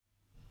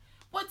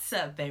What's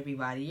up,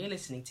 everybody? You're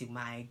listening to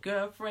My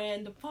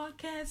Girlfriend, the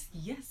podcast.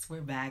 Yes,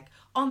 we're back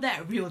on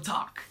that real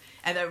talk.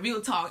 And that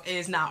real talk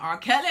is now R.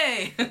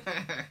 Kelly.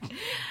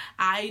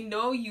 I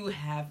know you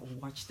have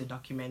watched the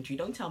documentary.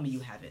 Don't tell me you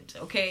haven't,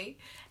 okay?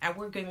 And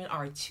we're giving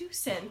our 2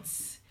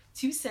 cents,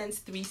 3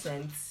 cents,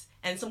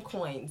 and some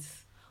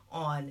coins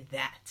on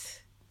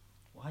that.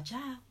 Watch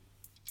out.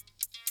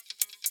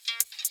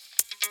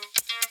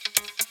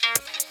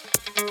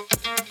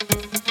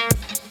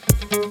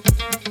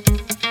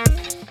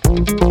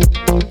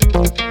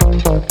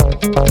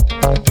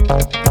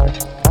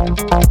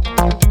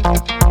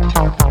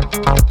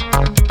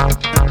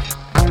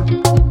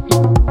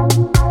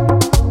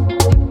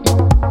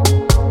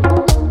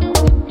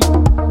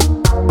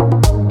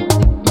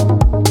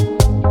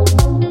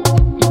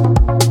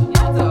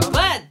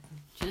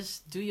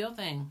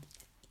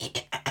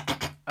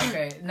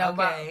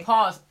 But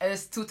pause.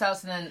 It's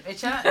 2000 Can we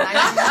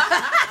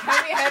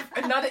have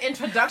another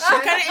introduction?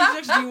 What kind of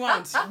introduction do you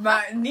want?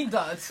 Maar niet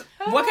dat.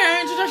 What kind of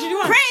introduction do you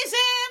want? Praise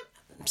him!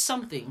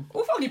 Something.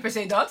 Hoeft ook niet per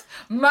se dat.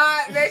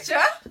 Maar weet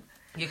je?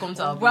 Je komt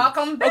al.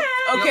 Welcome back.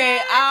 Okay,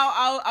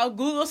 I'll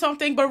Google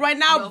something, but right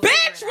now,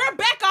 bitch, we're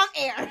back on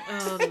air.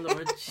 Oh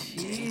Lord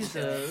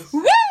Jesus.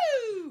 Woo!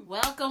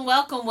 Welcome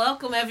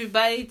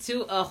everybody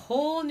to a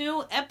whole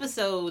new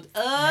episode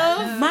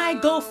of My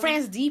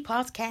Girlfriend's D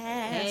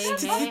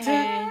podcast.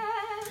 Hey.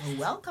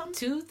 Welcome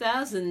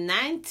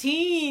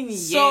 2019.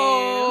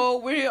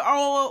 So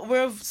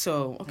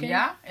okay.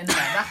 Ja,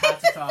 inderdaad, daar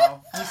gaat het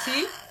al. You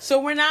see?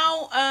 So we're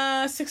now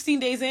 16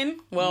 days in.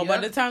 Well, by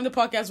the time the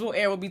podcast will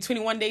air, we'll be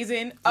 21 days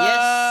in.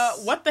 Yes.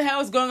 What the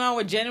hell is going on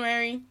with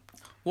January?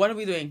 What are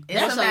we doing?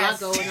 There's a lot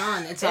going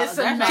on.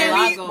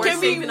 Can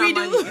we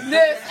redo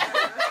this?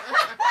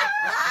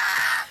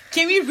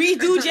 Can we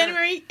redo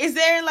January? Is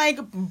there like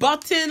a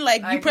button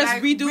you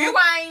press redo?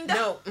 Rewind.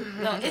 No.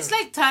 It's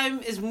like time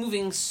is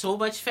moving so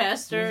much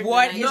faster.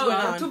 What is going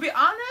on? To be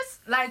honest,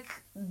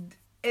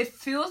 it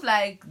feels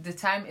like the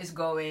time is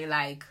going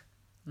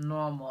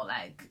normal.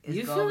 It's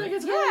you going. feel like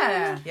it's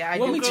going? Yeah, I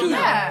do.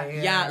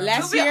 Yeah.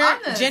 Last year,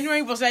 honest,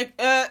 January was like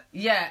in a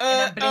blink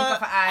of an eye.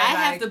 I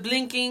have the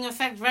blinking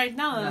effect right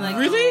now. I'm like,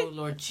 really? Oh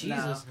Lord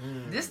Jesus.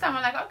 No. This time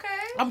I'm like,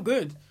 okay, I'm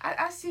good.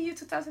 I see you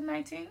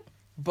 2019.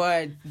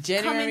 But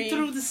January coming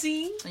through the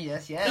scene.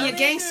 Yes. In your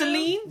gangster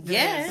lean.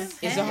 Yes.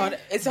 It's a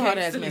hard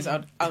ass mess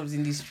out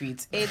in these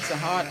streets. It's a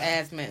hard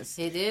ass mess.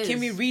 It is. Can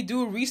we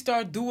redo,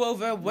 restart, do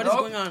over? What is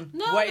going on?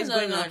 No, what is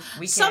going on?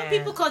 Some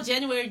people call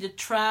January the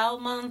trial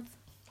month.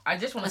 I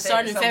just want to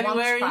start in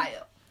February.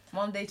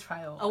 1 day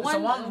trial.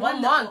 One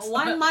month.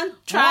 1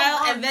 month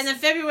trial, and then in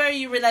February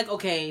you were like,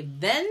 okay,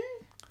 then.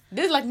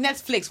 This is like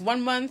Netflix,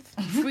 1 month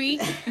free,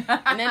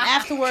 and then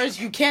afterwards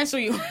you cancel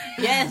you.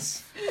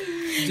 Yes.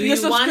 Do you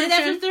want it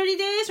after 30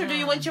 days, or do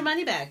you want your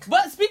money back?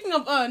 But speaking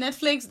of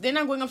Netflix, they're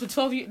not going up to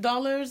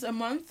 $12 a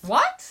month.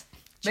 What?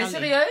 Ben je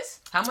serieus?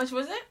 How much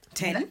was it?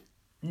 10?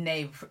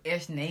 Nee,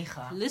 eerst 9.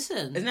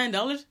 Listen. It's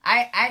 $9?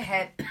 I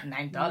had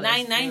 $9.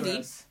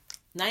 $9.90.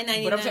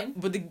 $9.99.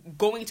 But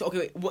going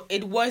to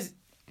it was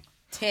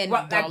 $10.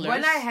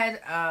 When I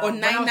had or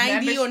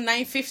 $9.90 or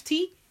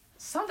 $9.50.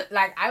 Something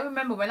I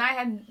remember when I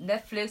had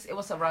Netflix, it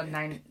was around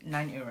 9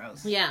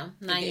 euros. Yeah,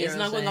 9 euros. It's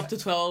not going up to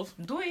 12.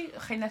 Doei,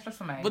 geen Netflix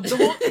voor mij. But the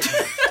whole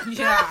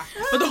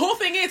But the whole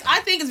thing is, I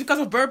think it's because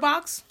of Bird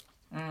Box.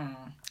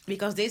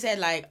 Because they said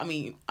I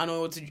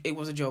know it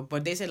was a joke,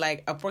 but they said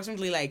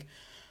approximately like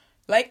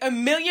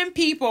 1 million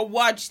people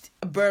watched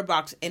Bird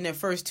Box in the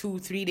first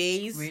 2-3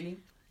 days. Really?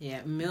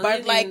 Yeah, 1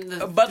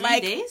 million. But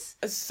 3 days?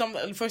 Some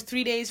first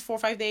 3 days, 4 or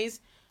 5 days,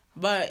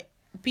 but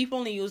people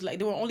only used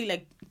there were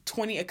only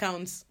 20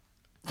 accounts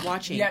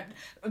watching. Yeah,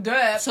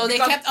 so they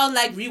kept on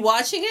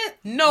rewatching it.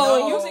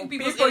 No, using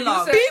people's people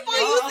use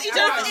each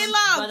other's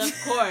in-laws. But of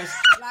course,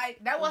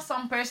 there was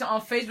some person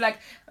on Facebook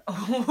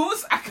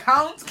whose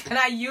account can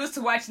I use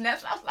to watch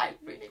Netflix? I was like,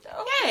 really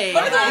though? Hey,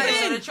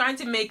 so they're trying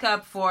to make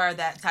up for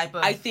that type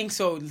of. I think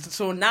so.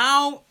 So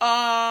now,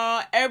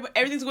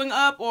 everything's going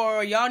up,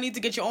 or y'all need to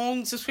get your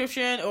own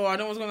subscription, or I don't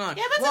know what's going on.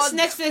 Yeah, but that's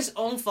Netflix's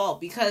own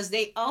fault because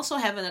they also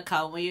have an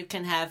account where you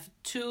can have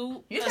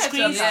 2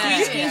 screens.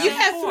 You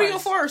have 3 or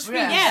 4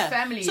 screens. Yeah.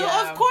 Family. So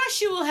of course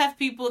you will have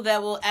people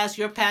that will ask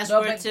your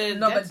password to.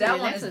 No, but that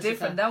one is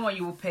different. That one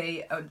you will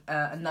pay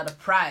another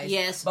price.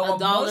 Yes, but what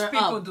most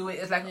people up. do it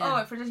is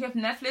if you have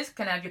Netflix,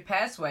 can I have your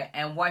password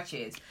and watch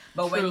it?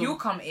 But when you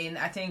come in,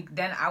 I think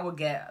then I will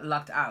get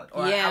locked out.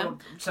 Or No,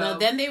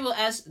 then they will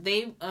ask.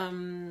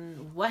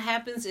 What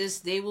happens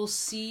is they will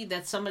see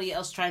that somebody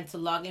else trying to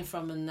log in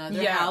from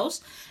another house.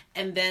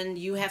 And then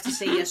you have to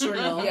say yes or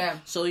no.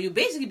 So you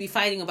basically be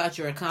fighting about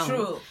your account.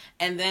 True.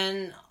 And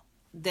then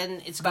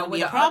it's going to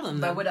be a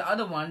problem. But with the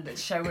other one that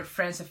share with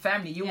friends and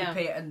family, you will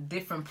pay a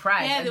different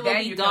price. Yeah, there will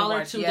be $1,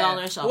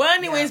 $2 off. Well,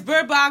 anyways,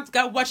 Bird Box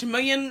got watched 1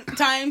 million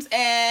times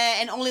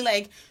and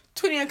only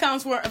 20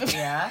 accounts worth.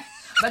 Yeah.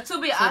 But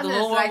to be So the honest,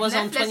 whole world like was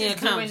on Netflix 20 is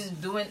accounts.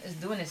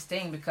 doing its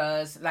thing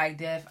because like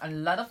they have a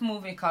lot of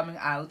movie coming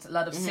out, a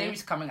lot of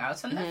series coming out.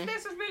 So Netflix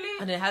is really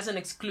And it has an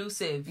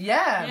exclusive.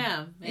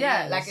 yeah.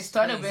 Yeah, Like it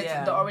started Crazy, with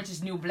yeah. The Orange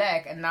is New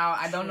Black, and now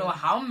I don't know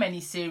how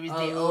many series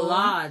they A own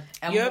lot.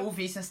 and Yep.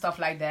 movies and stuff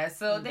like that.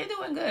 So they're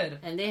doing good.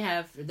 And they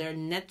have their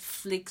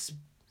Netflix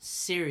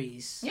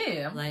series.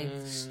 Yeah. Like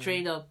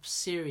straight up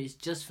series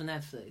just for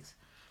Netflix.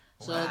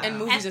 So Wow. And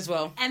movies as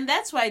well. And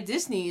that's why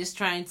Disney is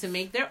trying to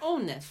make their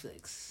own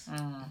Netflix.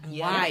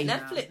 Yeah. Why?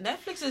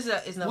 Netflix is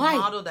a Why?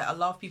 model that a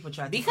lot of people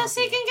try to Because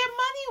they copy. can get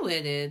money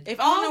with it. If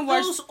I all wanna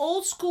watch- those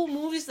old school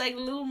movies like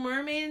Little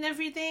Mermaid and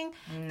everything,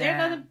 they're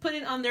Nah. gonna put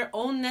it on their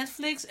own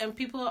Netflix, and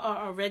people are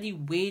already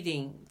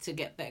waiting to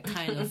get that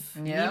kind of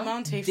Yeah.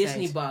 Niemand heeft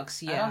Disney tijd.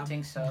 box. I Yeah, don't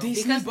think so.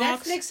 Disney because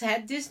box? Netflix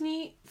had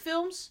Disney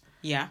films,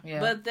 Yeah. Yeah.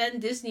 but then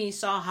Disney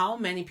saw how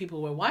many people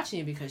were watching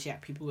it because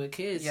people were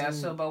kids. yeah. and-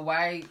 So, but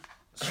why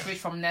switch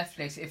from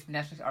Netflix if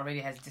Netflix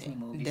already has Disney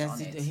movies That's on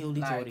the it? heel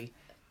Like, story.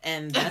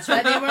 and that's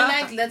why they were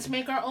like, let's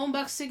make our own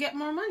bucks to get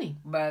more money.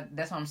 but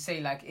that's what I'm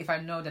saying. Like, if I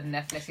know that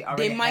Netflix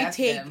already They might has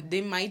take. them,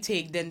 They might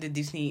take then the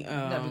Disney.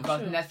 no,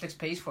 because Sure. Netflix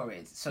pays for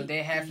it, so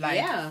they have like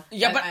Yeah.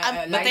 Yeah, a- but a- I'm-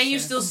 a But then you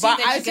license. still see But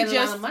that I you get a lot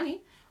suggest- of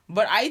money.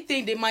 But I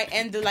think they might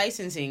end the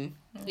licensing.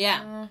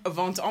 Ja.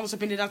 Want anders heb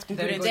je inderdaad Dan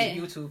go to concurrentie.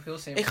 YouTube, heel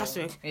simpel. Ik ga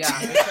stuk. Ja,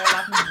 weet je,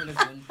 laat me niet willen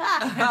doen.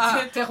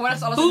 Tegenwoordig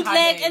is alles in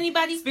Bootleg, HD.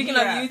 anybody? Speaking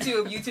Yeah.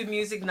 of YouTube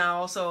Music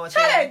now also.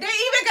 Hey, they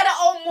even got their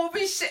own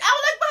movie shit. I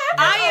was like, what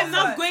I happened?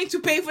 am not going to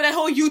pay for that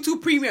whole YouTube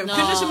premium. No.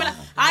 Kunnen ze me-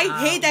 I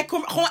hate that.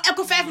 Gewoon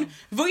elke 5 minuten.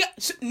 Wil je?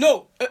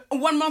 No. A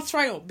 1 month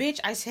trial. Bitch,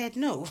 I said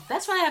no.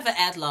 That's why I have an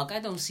ad lock. I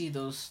don't see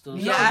those.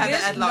 Yeah, I have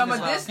the ad lock but as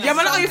well. this Ja,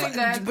 maar dan on your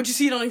something phone. that- But you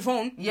see it on your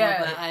phone. Yeah.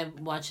 No, but I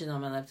watch it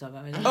on my laptop.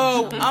 I mean,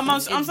 Oh, it I'm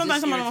just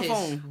sometimes on my irritates-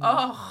 phone.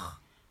 Oh.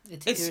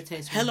 It It's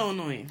irritates me. hella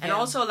annoying. And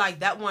also like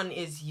that one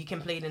is you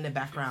can play it in the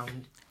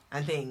background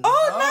and things. Oh,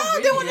 no,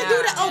 really? they want to do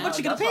Yeah, that. Oh, yeah, but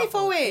you gotta that's pay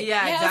for it.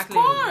 Yeah, Yeah, exactly.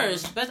 of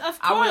course. But of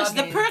I will course, log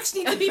the in. perks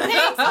need to be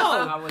paid for.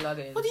 I will log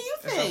in. What do you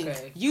It's think?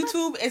 okay.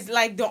 YouTube is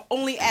like the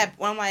only app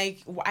where I'm like,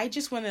 I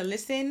just want to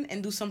listen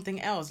and do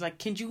something else. Like,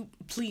 can you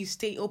please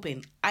stay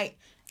open?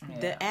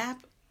 The app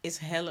is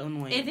hella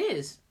annoying. It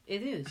is.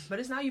 It is. But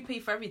it's now you pay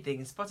for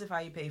everything.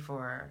 Spotify you pay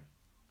for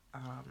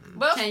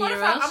But 10 Spotify,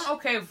 euros? I'm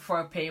okay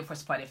for paying for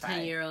Spotify.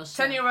 10 euros.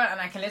 10 euro, and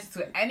I can listen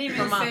to any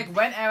music month.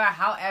 whenever,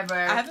 however.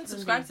 I haven't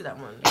subscribed to that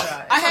one.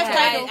 Yeah, I have it's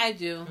Yeah, okay. Tidal. I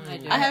do. I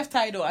do. I have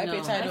Tidal. I No,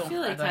 pay Tidal. I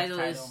feel like I don't have Tidal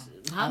is.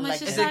 Tidal. How I much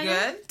like is Is it. it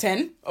Tidal? good?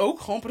 10? Ook,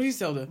 gewoon precies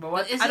hetzelfde. But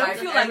what But is I it don't like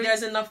feel like every-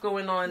 there's enough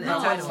going on. No,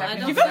 in Tidal. I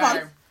don't Give a feel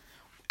month.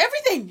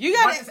 Everything. You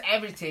got What it. is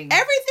everything?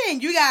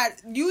 Everything.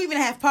 You even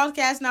have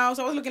podcasts now.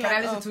 So I was looking Can I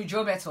at listen to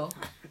Joe Battle?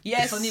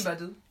 yes. Sonny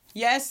Badu?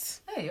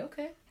 Yes. Hey,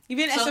 okay. Je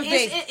bent So SFB.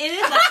 it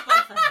is like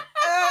Spotify.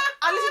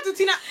 I listen to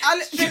Tina.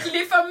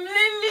 Strictly from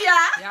Lindia.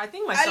 Yeah, I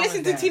think my I song listen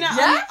is to there. Tina.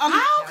 Yeah? on- How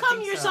I come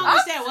think your so. song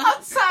is there? What?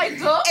 Outside,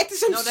 though. Het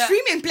is een No, that-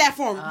 streaming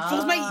platform.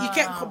 Volgens mij, je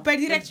kan per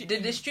direct. The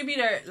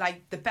distributor,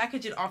 like the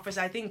package it offers,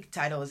 I think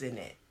Tidal is in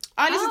it.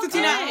 I listen to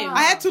Tina. Okay.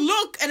 I had to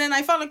look and then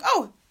I found like,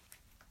 oh.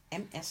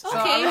 MS. So Okay.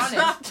 I'm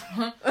honest.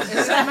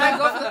 Is it might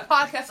go for the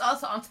podcast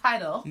also on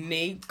Tidal?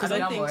 Nee, because I I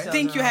don't think, think so,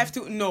 think you no. have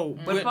to. No.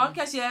 But But-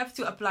 podcasts you have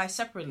to apply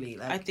separately.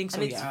 Like, I think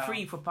so, And it's yeah.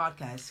 free for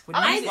podcasts. With,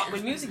 I- music,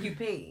 with music you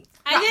pay.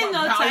 I didn't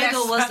know Now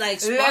Tidal was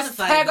like let's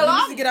Spotify. tag though. we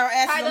along. need to get our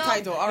asses on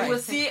Tidal. All You will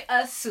right. see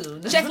us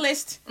soon.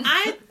 Checklist.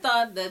 I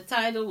thought that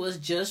Tidal was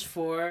just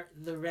for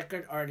the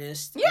record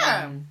artist.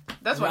 Yeah. and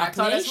That's what I Rock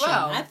thought as Nation.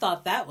 well. I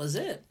thought that was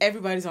it.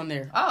 Everybody's on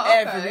there. Oh,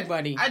 okay.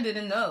 Everybody. I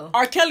didn't know.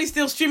 R. Kelly's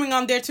still streaming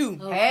on there too.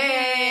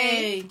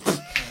 Hey.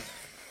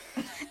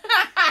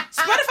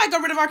 Spotify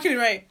got rid of R. Kelly,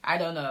 right? I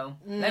don't know.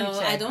 Let me No,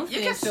 check. I don't you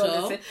think can still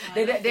so. listen. I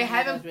They don't think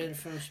haven't. got rid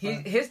from His,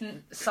 Spotify. his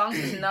songs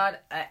is not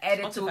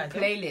added to Spotify, though.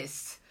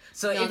 playlists.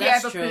 So No, if you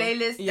have that's a true.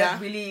 playlist Yeah.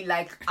 that's really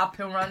like up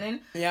and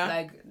running, Yeah.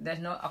 like there's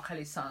no R.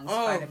 Kelly songs.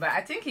 Oh. Fine. But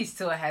I think he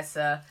still has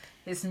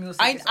his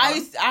music. I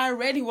is on. I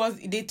already was.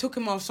 They took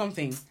him off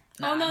something.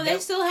 Oh no, they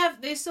still have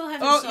his Oh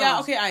songs. yeah.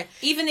 Okay. I.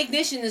 Even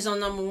Ignition is on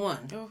number 1.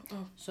 Oh.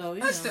 So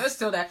you It's know.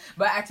 still there,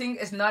 but I think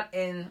it's not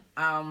in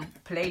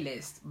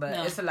playlist. But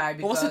No. it's a lie What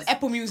because was it?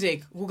 Apple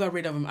Music. Who got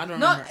rid of him? I don't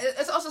no, remember.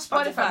 it's also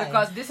Spotify, Spotify.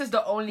 because this is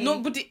the only. No,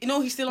 but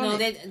he's still on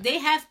No, it. they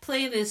have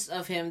playlists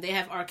of him. They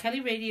have R.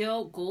 Kelly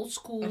Radio, Gold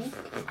School,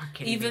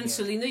 even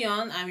Celine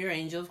Dion, I'm Your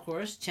Angel, of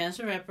course, Chance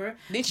the Rapper.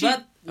 Did she?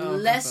 But Oh,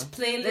 less okay.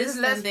 playlists There's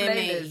less than they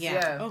made. playlists. Yeah.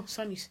 Yeah. Oh,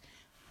 Sonny's.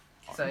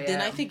 So yeah.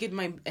 Then I think it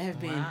might have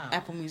been Wow.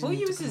 Apple Music. Who who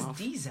took uses him off.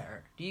 Deezer?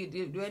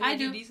 Do any I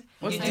of you do. Deezer?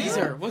 What's You do?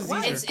 Deezer? What's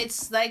What? Deezer?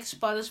 It's like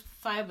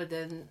Spotify, but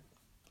then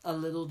a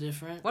little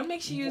different. What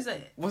makes you use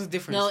it? What's the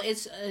difference? No,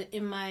 it's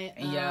in my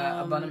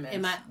abonnement.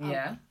 in my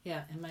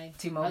Yeah. in my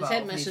T-Mobile. I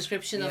said my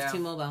subscription Yeah. of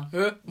T-Mobile.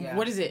 Huh? Yeah.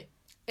 What is it?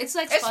 It's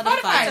like It's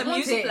Spotify. Spotify. It's a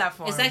music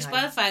platform. It's like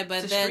Spotify,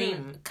 but to then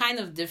stream. kind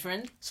of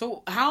different.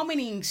 So how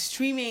many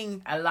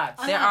streaming? A lot.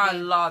 There are a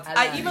lot. A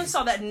I lot. even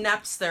saw that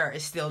Napster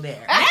is still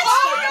there.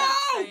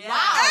 Oh, Yeah.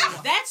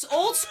 wow. That's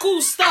old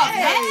school stuff.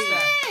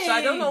 Napster. So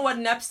I don't know what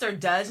Napster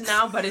does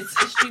now, but it's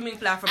a streaming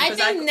platform. I because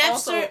think could Napster-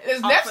 also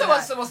Napster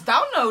offer was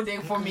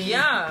downloading for me. that.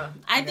 Yeah.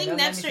 I think don't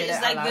let me Napster say is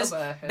that like out this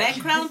loud, but-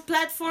 background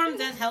platform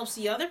that helps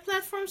the other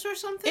platforms or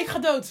something. Ik ga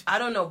dood. I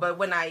don't know, but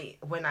when I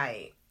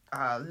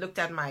looked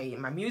at my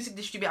music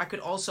distributor, I could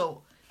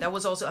also that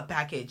was also a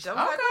package. I was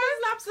like, Okay. what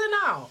is Napster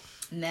now?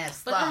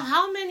 Napster. But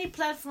how many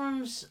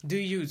platforms Do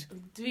you use?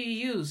 do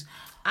you use?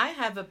 I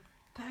have a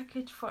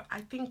package for I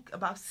think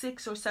about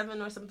 6 or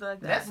 7 or something like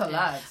that. That's a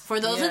lot. For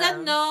those Yeah.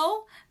 that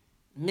know,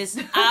 Miss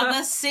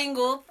Abba's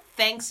single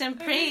Thanks and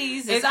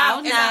Praise is It's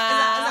out it's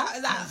now.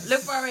 it's out.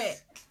 Look for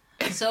it.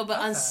 So, but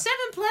on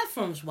 7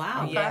 platforms,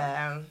 wow.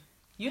 Yeah.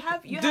 You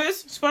have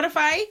Dus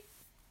Spotify,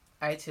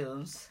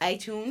 iTunes,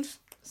 iTunes,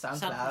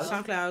 SoundCloud,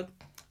 SoundCloud.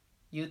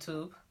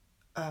 YouTube.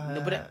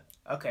 No, but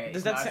Okay.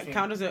 does that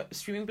count as a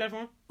streaming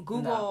platform?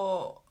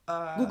 Google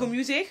Google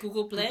Music,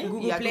 Google Play?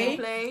 Google yeah, Play,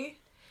 Google Play,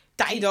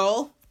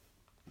 Tidal.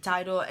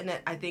 Tidal, and then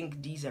I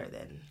think Deezer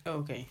then.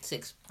 Oh, okay.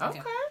 6.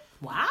 Okay.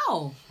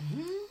 Wow.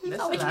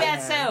 That's Oh, a with your lot.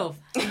 bad self.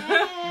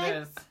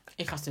 Yes.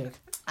 Ik ga stuk.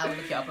 I will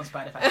look you up on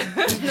Spotify.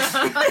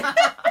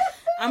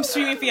 I'm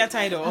streaming via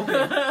Tidal.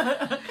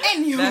 That's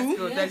Anywho,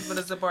 good. Thanks for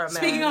the support,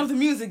 man. speaking of the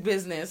music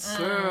business.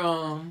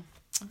 Girl.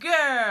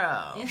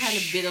 girl, It had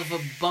a bit of a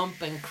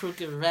bump and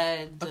crooked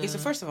red. Okay, so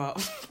first of all,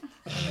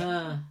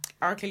 uh,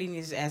 R. Kelly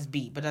needs his ass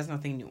beat, but that's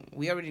nothing new.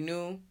 We already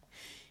knew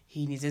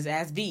he needs his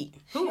ass beat.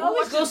 he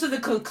always goes to the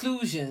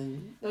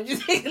conclusion. Don't you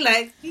think?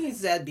 Like, he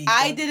needs that beat.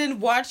 I didn't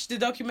watch the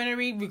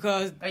documentary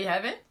because Oh, you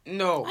haven't?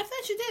 no, I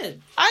thought you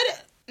did.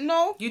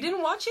 no. you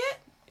didn't watch it?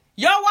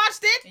 Y'all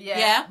watched it?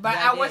 Yeah. But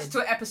Yeah, I I watched did.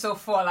 to episode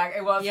 4. Like,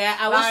 it was. Yeah,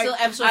 I was like, still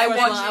episode I 4 as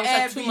watched well. I was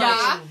like, every too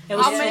much. year. It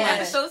was How too many much.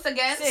 episodes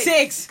again?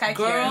 6. Kijk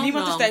Girl, hier.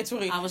 Niemand no. is tijd,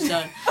 sorry. I was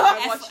done.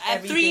 watched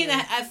At 3 and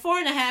everything. at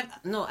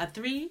 4.5. No, at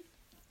 3.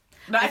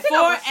 No, I At think I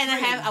 4 was and a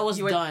three. half, I was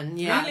You were- done.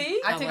 Yeah. Really?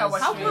 I think I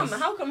was How three. come?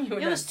 How come you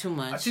were It was too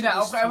much. Toen, it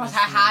was too much.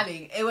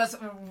 herhaling. It was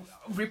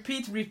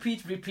repeat.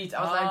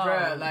 I was like, Oh.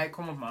 bro, like,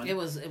 come on, man. It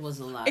was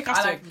a lot. Ik ga I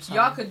stuk. like,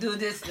 y'all could do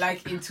this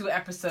like in 2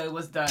 episodes. It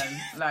was done.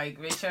 Like,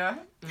 weet je?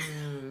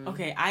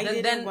 Okay, I Then,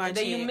 didn't watch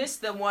then it. you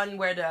missed the one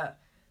where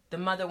the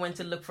mother went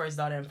to look for his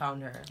daughter and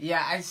found her. Yeah,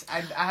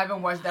 I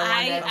haven't watched that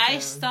one yet. I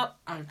stopped.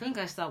 I think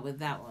I stopped with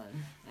that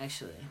one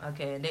actually.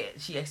 Okay, and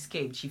she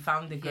escaped. She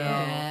found the girl.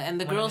 Yeah, and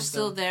the one of girl's his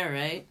still girls. there,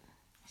 right?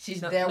 She's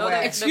No, there no,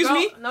 where... the Excuse girl-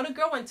 me? No, the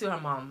girl went to her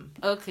mom.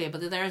 Okay,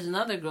 but then there's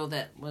another girl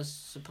that was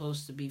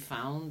supposed to be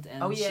found,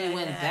 and Oh, she yeah.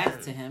 went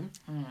back to him.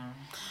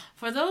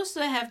 For those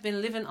that have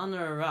been living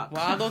under a rock,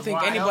 Well, I don't think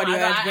Well, anybody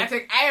has I been.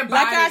 think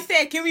everybody... Like I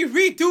said, can we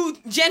redo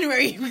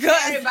January?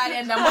 Because Everybody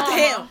and the what the mama.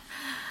 hell?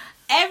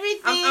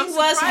 everything I'm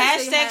was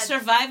surprised they hashtag had-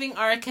 surviving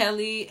R.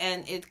 Kelly,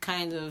 and it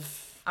kind of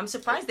I'm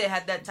surprised they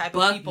had that type of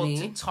Bugged people me.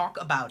 to talk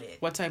about it.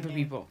 What type of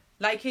people?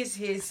 Like his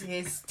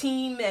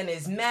team and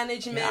his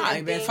management. Yeah, and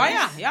ik ben things.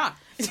 fire. Yeah.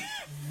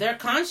 their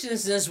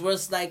consciousness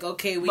was like,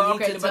 okay, we But need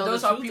okay, to but tell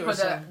those the are truth people or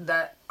something.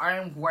 that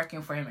aren't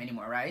working for him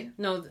anymore, right?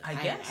 No, I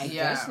guess. I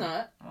Yeah. guess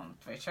not.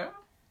 Weet je?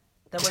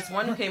 There was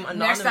one who came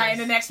anonymous. Next time in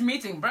the next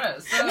meeting, bro.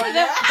 So,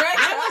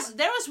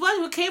 There was one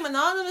who came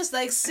anonymous,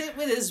 like sit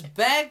with his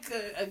back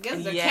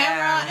against the Yeah,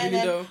 camera, and really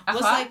then though.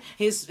 was Uh-huh. like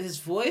his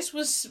voice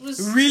was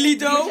Really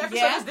though? Which episode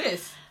Yeah. is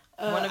this?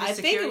 One of the I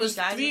think it was security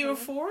guys 3 or or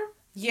 4.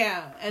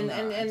 Yeah, and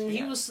he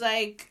yeah. was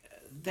like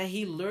that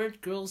he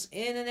lured girls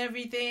in and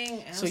everything.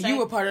 And I So was you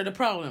were like, part of the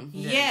problem.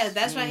 yeah,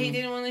 that's why he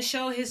didn't want to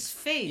show his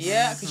face.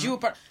 Yeah, because you were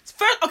part.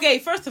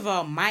 First of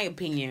all, my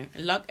opinion,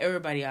 lock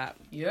everybody up.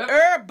 Yep.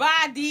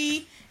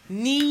 Everybody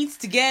needs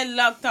to get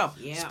locked up.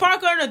 Yeah.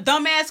 Sparkle, the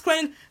dumbass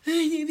crying,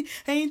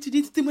 I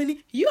introduced the money.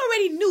 You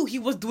already knew he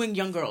was doing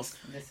young girls.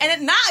 And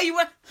then now you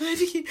were,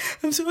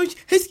 I'm sorry.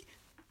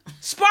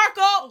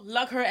 Sparkle,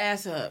 lock her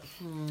ass up.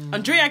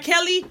 Andrea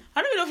Kelly,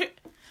 I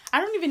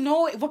don't even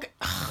know what.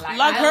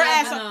 Lock her I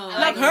ass don't up. know.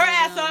 Lock I her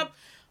don't ass know. up.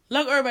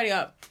 Lock everybody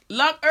up.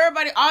 Lock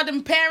everybody, all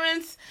them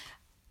parents.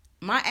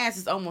 My ass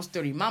is almost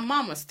 30. My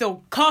mama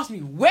still calls me,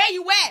 where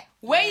you at?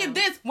 Where you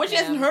this? When she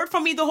hasn't heard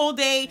from me the whole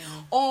day,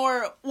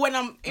 or when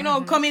I'm,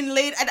 coming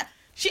late.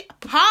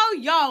 How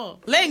y'all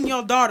letting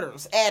your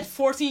daughters at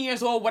 14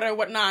 years old, whatever,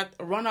 whatnot,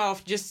 run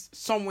off just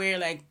somewhere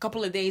like a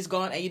couple of days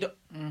gone, and you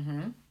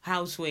don't.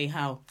 How, Sway?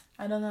 How?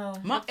 I don't know.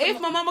 If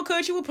my mama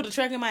could, she would put a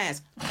track in my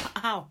ass.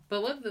 How?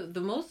 But what the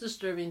most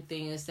disturbing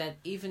thing is that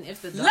even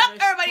if the Lock daughters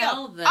everybody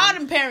tell up. them, All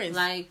them parents.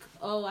 like,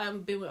 oh,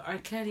 I've been with R.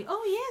 Kelly.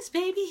 Oh yes,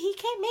 baby, he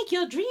can't make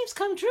your dreams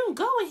come true.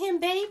 Go with him,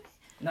 babe.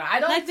 No, I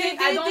don't Like, think.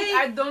 they-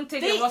 I don't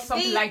think they- it was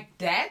something they- like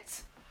that.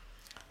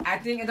 I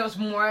think it was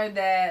more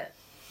that.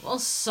 Well,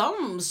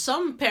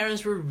 some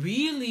parents were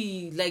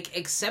really like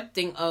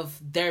accepting of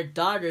their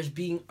daughters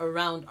being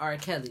around R.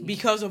 Kelly.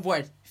 Because of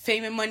what?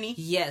 Fame and money?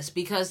 Yes,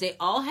 because they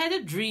all had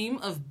a dream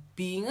of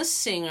being a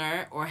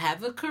singer or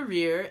have a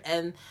career,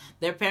 and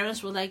their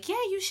parents were like,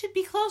 yeah, you should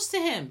be close to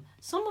him.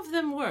 Some of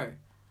them were.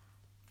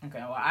 Okay,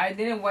 well, I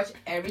didn't watch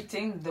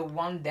everything. The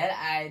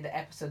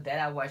episode that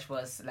I watched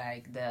was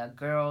like the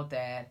girl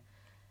that,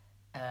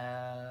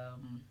 how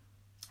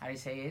do you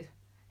say it?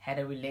 Had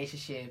a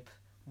relationship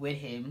with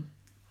him,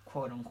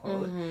 quote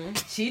unquote. Mm-hmm.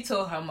 She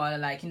told her mother,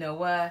 like, you know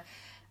what?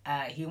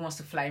 He wants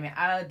to fly me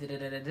out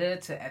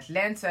to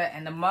Atlanta,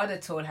 and the mother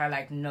told her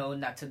like no,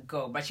 not to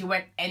go, but she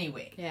went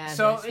anyway. Yeah.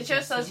 So it's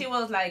just so she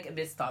was like a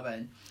bit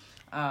stubborn,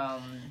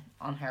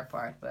 on her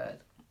part.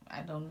 But I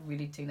don't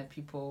really think that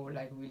people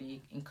like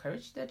really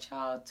encourage their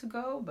child to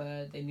go,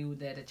 but they knew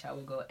that the child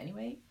would go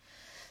anyway.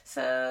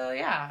 So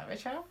yeah,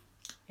 Rachel,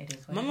 it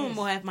is. My mom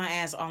will have my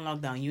ass on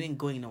lockdown. You ain't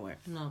going nowhere.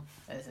 No,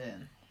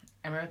 listen.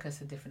 America's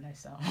a different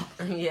lifestyle.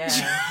 Yeah.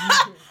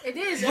 It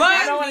is. But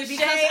I don't want to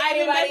because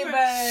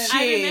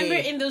I remember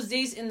in those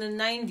days in the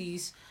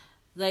 90s,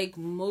 like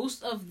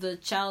most of the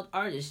child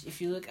artists, if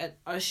you look at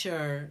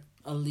Usher,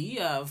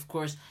 Aaliyah, of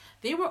course,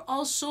 they were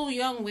all so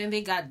young when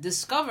they got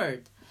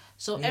discovered.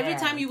 So every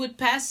time you would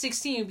pass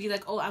 16, you'd be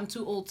like, oh, I'm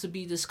too old to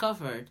be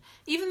discovered.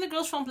 Even the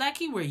girls from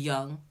Blackie were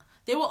young.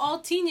 They were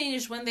all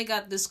teenagers when they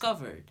got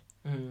discovered.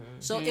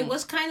 So it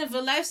was kind of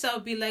a lifestyle,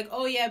 be like,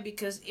 oh yeah,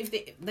 because if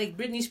they, like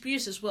Britney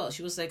Spears as well,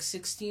 she was like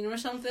 16 or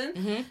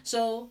something.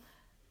 So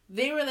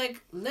they were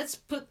like, let's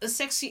put a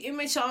sexy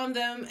image on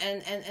them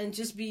and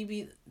just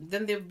be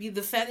then they'll be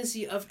the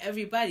fantasy of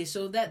everybody.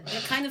 So that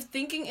kind of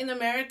thinking in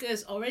America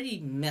is already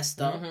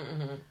messed up.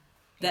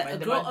 That a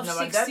girl of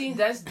 16,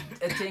 that's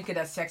a thinking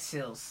that sex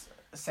sells.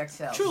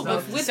 True,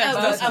 but with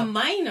a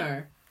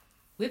minor,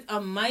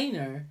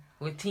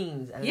 with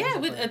teens, yeah,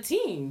 with a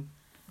teen.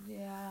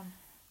 Yeah.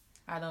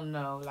 I don't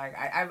know. Like,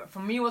 I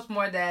for me, it was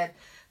more that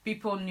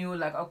people knew,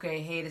 like,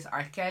 okay, hey, this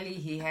R. Kelly,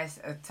 he has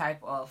a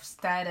type of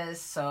status,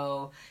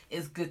 so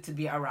it's good to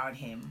be around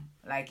him.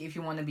 Like, if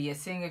you want to be a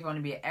singer, if you want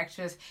to be an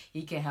actress,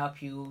 he can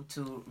help you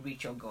to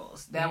reach your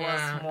goals. That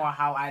was more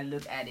how I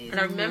looked at it. And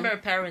I remember a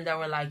parent that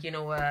were like, you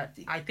know what,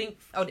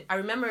 I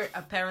remember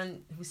a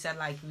parent who said,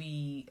 like,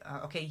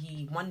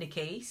 he won the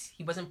case.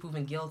 He wasn't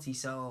proven guilty,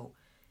 so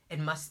it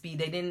must be,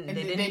 they didn't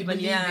even,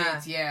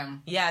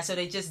 so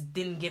they just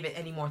didn't give it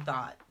any more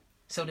thought.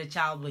 So the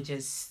child would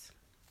just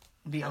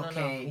be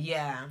okay.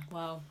 Yeah.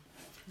 Wow.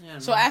 Yeah,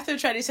 so after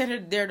they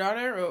said their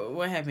daughter, or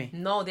what happened?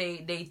 No,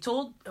 they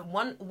told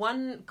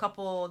one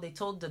couple. They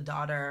told the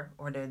daughter,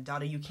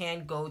 you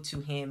can't go to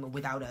him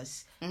without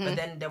us. But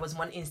then there was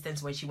one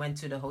instance where she went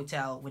to the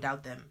hotel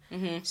without them.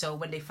 So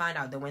when they found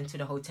out, they went to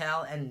the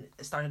hotel and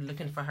started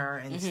looking for her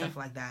and stuff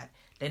like that.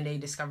 Then they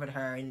discovered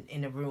her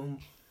in a room.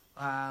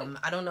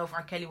 I don't know if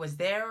R. Kelly was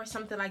there or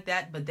something like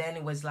that. But then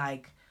it was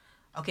like,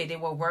 okay, they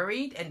were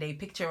worried and they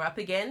picked her up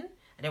again.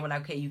 And they were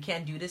like, okay, you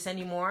can't do this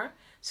anymore.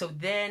 So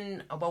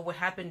then what would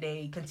happen,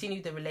 they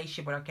continued the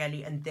relationship with R.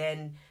 Kelly and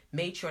then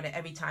made sure that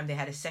every time they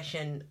had a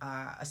session,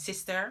 a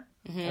sister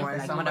or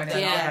like one of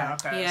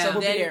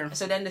them.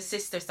 So then the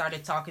sister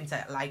started talking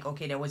to, like,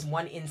 okay, there was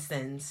one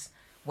instance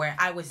where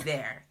I was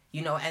there,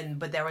 you know,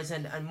 but there was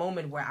a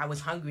moment where I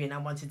was hungry and I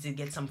wanted to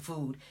get some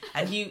food.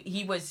 And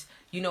he was,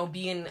 you know,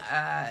 being,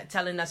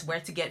 telling us where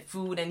to get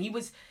food, and he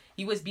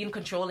was being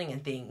controlling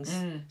and things.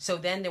 So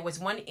then there was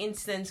one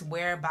instance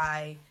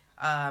whereby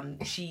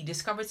she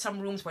discovered some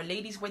rooms where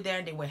ladies were there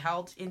and they were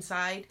held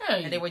inside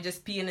and they were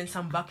just peeing in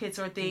some buckets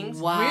or things.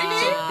 Wow. Really?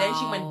 So then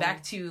she went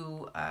back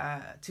to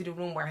the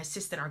room where her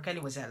sister and R. Kelly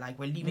was at, like,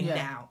 we're leaving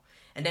now.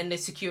 And then the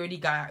security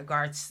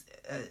guards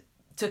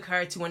took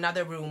her to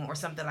another room or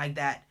something like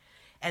that.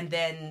 And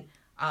then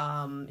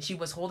she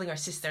was holding her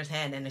sister's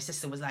hand and her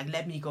sister was like,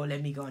 let me go.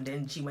 And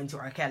then she went to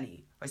R.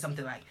 Kelly or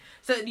something like.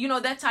 So, you know,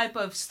 that type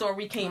of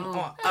story came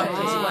up as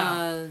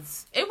well.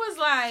 It was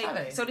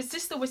like, so the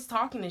sister was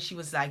talking and she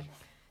was like,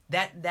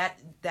 that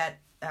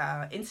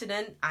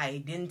incident,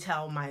 I didn't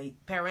tell my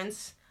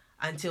parents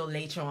until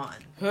later on.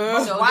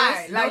 So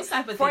why? Like,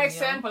 type of for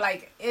example, you know?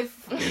 Like,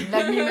 if,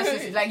 like me and my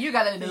sister, like, you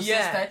got a little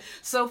sister.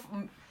 So,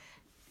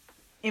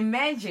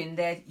 imagine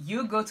that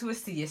you go to a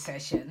studio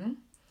session,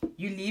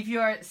 you leave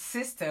your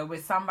sister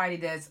with somebody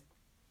that's,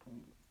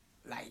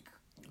 like,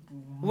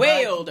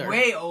 way older.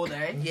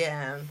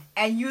 Yeah.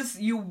 And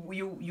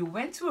you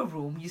went to a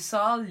room, you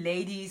saw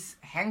ladies,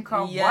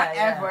 handcuffed,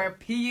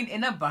 peeing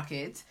in a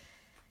bucket,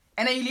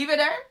 and then you leave it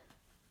there?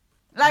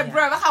 Like,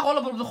 bro, we gaan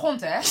rollen op de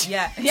grond, hè?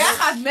 Yeah. Jij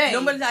gaat mee.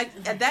 No, but like,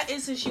 at that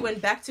instant, she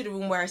went back to the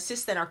room where her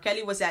sister and R.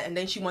 Kelly was at, and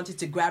then she wanted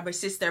to grab her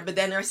sister, but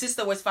then her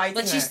sister was fighting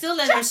her. But she still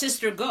let her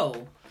sister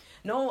go.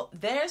 No,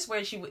 there's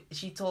where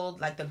she told,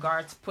 like, the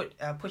guards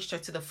pushed her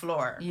to the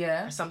floor.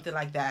 Yeah. Or something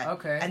like that.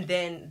 Okay. And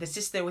then the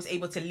sister was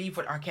able to leave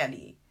with R.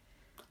 Kelly.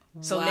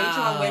 So later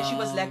on, when she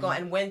was let go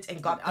and went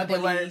and got the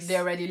police. They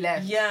already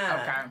left.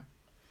 Yeah. Okay.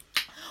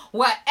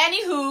 Well,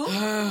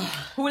 anywho,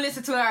 who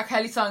listened to an R.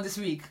 Kelly song this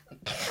week?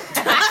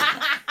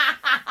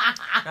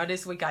 No,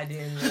 this week I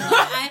didn't.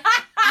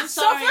 I'm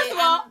sorry. So first of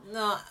all,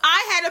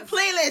 I had a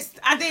playlist.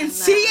 I didn't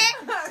see it.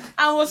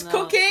 I was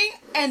cooking,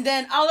 and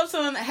then all of a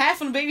sudden,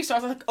 half of the baby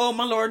starts. I was like, "Oh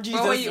my Lord Jesus!"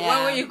 What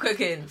were you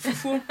cooking?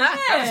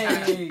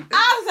 Hey.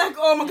 I was like,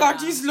 "Oh my God,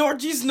 Jesus, Lord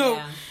Jesus, no."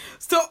 Yeah.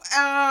 So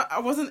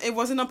it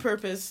wasn't on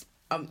purpose.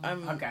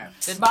 Okay.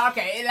 But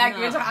okay, like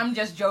I'm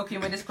just joking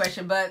with this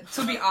question, but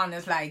to be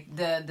honest, like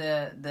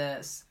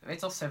the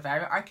Rachel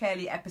Survivor R.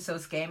 Kelly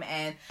episodes came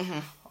and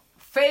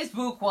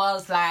Facebook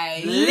was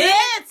like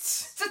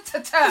lit.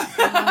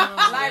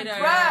 Like,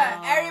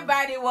 bruh,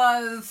 everybody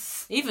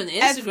was. Even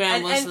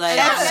Instagram was like.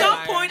 At some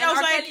point, I was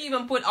R. like, Kelly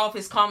even put off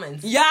his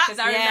comments. Yeah. Because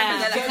I remember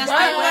that. Because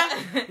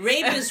I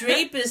went,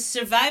 rapist,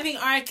 surviving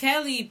R.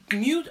 Kelly,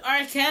 mute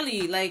R.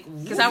 Kelly, like.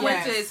 Because I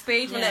went to his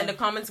page when the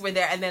comments were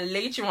there, and then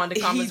later on the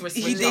comments were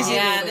switched off.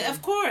 Yeah,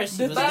 of course.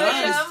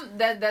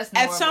 That's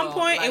at some normal.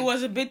 point, Like, it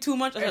was a bit too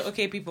much. I was like,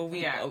 okay, people,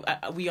 we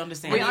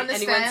understand. We And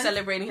he went understand.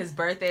 celebrating his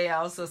birthday. I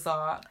also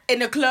saw. In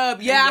the club,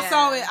 I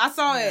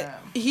saw it. Yeah.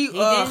 He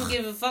didn't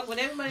give a fuck what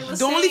everybody was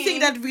The saying. only thing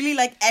that really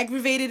like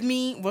aggravated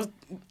me was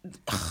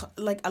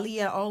like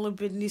Aaliyah all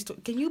up in this.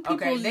 Can you people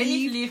Okay, they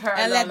need to leave her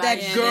and alone. let that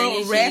Like,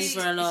 girl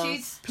rest?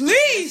 She's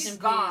Please.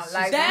 gone.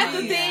 Like, That's the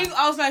please. thing.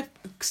 I was like,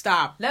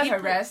 stop. Let her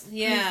rest.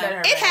 Yeah. Please let her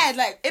It rest. had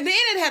like in the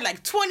end it had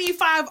like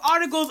 25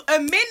 articles a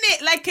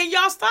minute. Like, can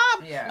y'all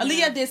stop? Yeah.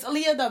 Aaliyah this,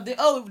 Aaliyah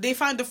that. They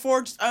found the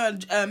forged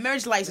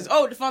marriage license.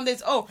 They found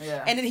this.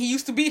 Yeah. And then he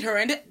used to beat her.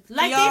 And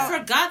Like, y'all, they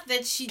forgot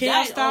that she can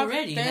y'all died stop?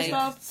 already. Can y'all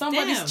Like, stop?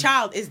 Somebody's damn.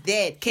 child is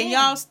dead. Can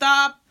Yeah. y'all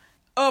stop?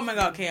 Oh my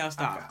God, can y'all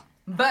stop? Okay.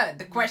 But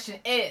the question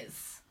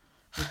is,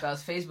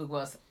 because Facebook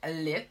was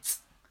lit,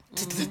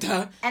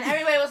 and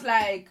everybody was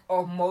like,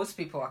 or most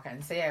people, I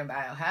can say,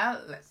 everybody,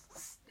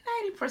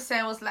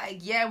 90% was like,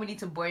 yeah, we need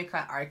to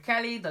boycott R.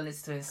 Kelly, don't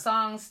listen to his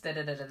songs,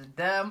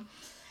 da-da-da-da-da.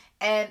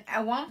 And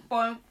at one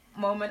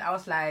moment, I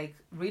was like,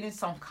 reading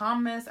some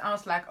comments, I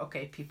was like,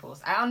 okay,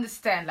 peoples, I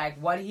understand, like,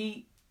 what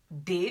he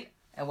did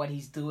and what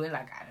he's doing.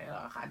 Like,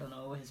 I don't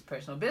know his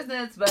personal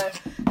business,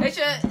 but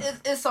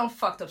it's some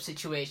fucked up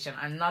situation,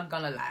 I'm not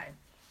gonna lie.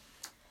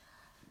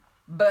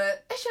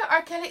 But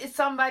R. Kelly is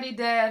somebody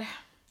that,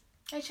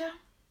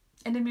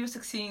 in the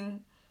music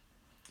scene,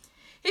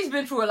 he's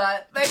been through a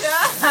lot.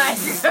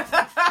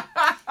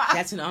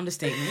 That's an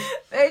understatement.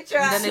 That's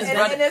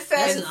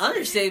an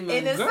understatement.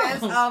 In the girl.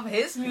 sense of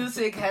his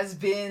music has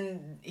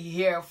been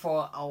here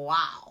for a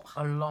while.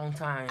 A long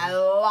time. A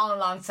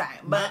long time.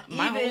 But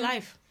My whole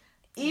life.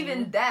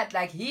 Even that,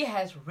 like, he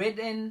has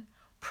written,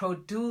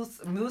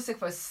 produced music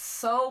for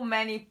so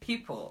many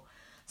people.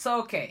 So,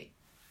 okay,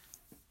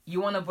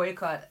 you want to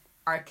boycott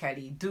R.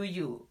 Kelly, do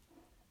you?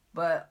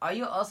 But are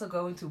you also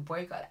going to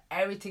boycott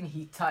everything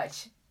he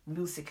touched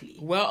musically?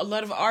 Well, a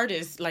lot of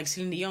artists, like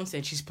Celine Dion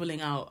said, she's pulling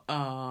out,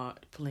 I'm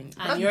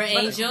your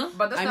angel.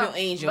 But that's I'm not, your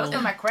angel. That's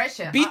not my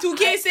question.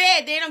 B2K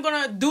said they're not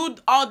gonna do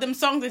all them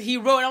songs that he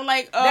wrote. I'm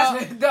like,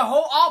 That's the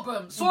whole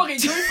album. Sorry,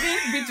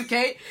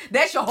 B2K.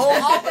 That's your whole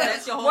album.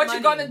 That's your whole what money.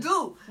 you gonna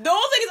do? the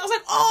whole thing is, I was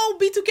like, oh,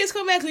 B2K's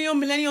coming back to your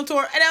Millennial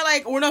Tour, and they're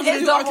like, we're not gonna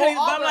It's do the R. Kelly.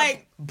 whole But I'm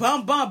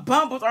album. like,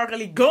 bum was R.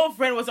 Kelly,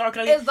 Girlfriend was R.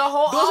 Kelly. It's the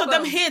whole Those album. are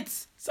them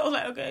hits. So I was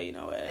like, okay, you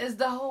know what? It's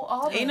the whole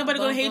album. Ain't nobody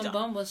gonna hate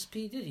Bum was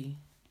P. Diddy.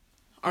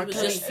 R. He was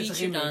Kelly. just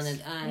featured on it.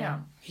 Yeah.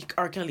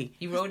 R. Kelly.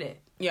 He wrote it.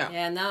 Yeah.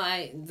 Yeah, now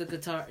the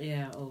guitar,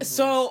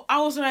 So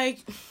I was like,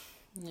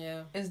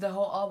 yeah. It's the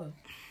whole album.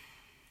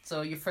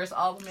 So your first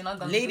album, you're not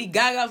gonna Lady do?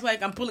 Gaga was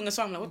like, I'm pulling a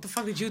song. I'm like, what the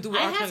fuck did you do with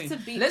I R. have Kelly? to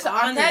be Listen,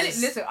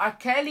 honest. R.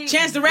 Kelly.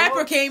 Chance the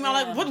Rapper came out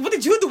like, what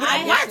did you do with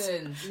I it? What?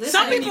 Listen,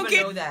 Some I didn't people even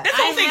came. know that. That's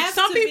the whole I thing. have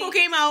Some to people be-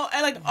 came out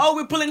and like, oh,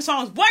 we're pulling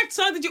songs. What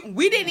song did you?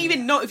 We didn't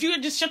even know. If you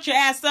just shut your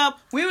ass up,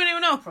 we wouldn't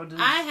even know. produce.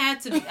 I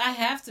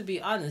have to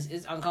be honest.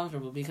 It's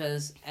uncomfortable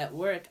because at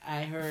work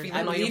I heard Feeling I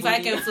on your Believe I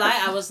booty. Can Fly.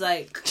 I was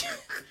like,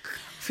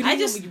 I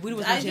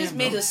just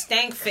made a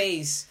stank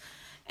face.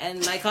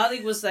 And my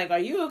colleague was like, "Are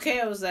you okay?"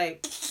 I was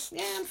like,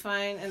 "Yeah, I'm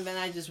fine." And then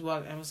I just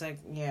walked. I was like,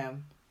 "Yeah."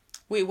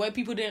 Wait, white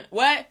people didn't.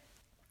 What?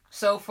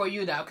 So for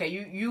you, that okay,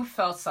 you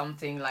felt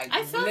something like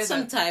I felt listen,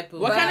 some type of.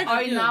 What But kind of-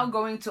 are you now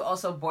going to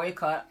also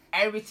boycott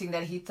everything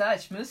that he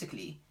touched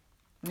musically?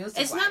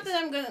 It's not that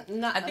I'm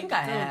gonna. I think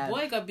I gonna have.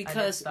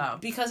 boycott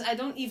stopped. because I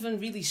don't even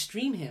really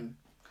stream him.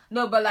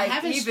 No, but like I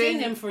haven't even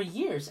streamed him for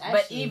years. Actually.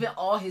 but even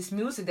all his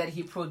music that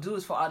he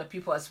produced for other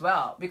people as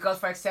well. Because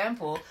for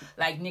example,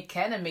 like Nick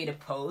Cannon made a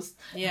post.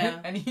 Yeah.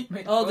 And he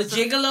made a Oh, the post of-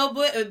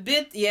 gigolo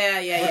bit? Yeah.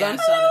 I I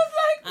was saw that.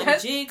 like, I'm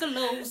that's-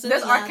 gigolo.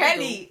 That's R.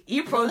 Kelly.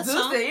 He produced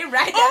song? it. He wrote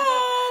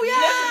Oh,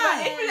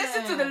 that. yeah. If you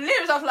listen to the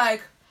lyrics, I'm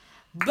like,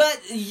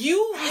 But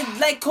you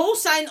like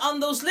co-signed on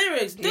those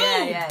lyrics, dude.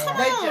 Come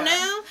But, on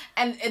now.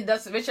 and it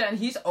does Richard, and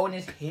he's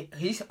owning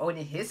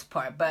his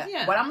part. But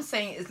Yeah. what I'm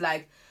saying is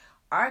like,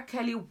 R.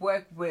 Kelly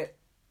worked with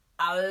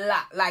a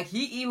lot. Like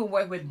he even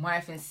worked with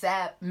Marvin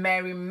Sapp,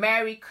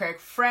 Mary,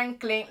 Kirk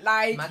Franklin,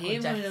 like Michael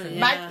Him, Jackson.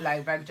 yeah.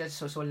 Michael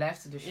Jackson so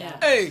left to the show. Yeah.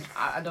 Hey,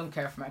 I don't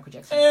care for Michael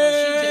Jackson.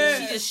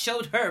 She just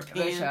showed her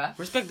opinion. Richard,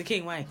 respect the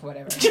king, Mike.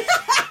 whatever.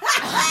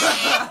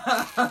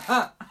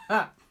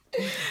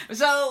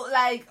 So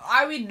like,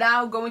 are we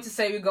now going to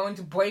say we're going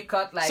to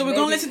boycott? Like, So we're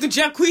gonna maybe- listen to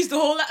Jacquees the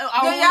whole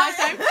whole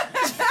lifetime.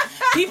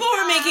 People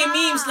were making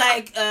memes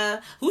like,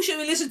 who should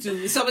we listen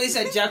to? Somebody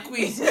said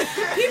Jacquees.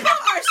 People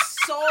are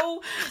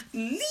so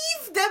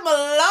leave leave them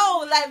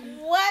alone. Like,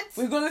 what?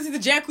 We're gonna see the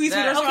Jacquees with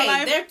That- us for Okay,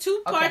 life. there are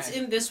two parts Okay.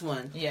 in this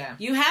one. Yeah.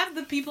 You have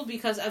the people,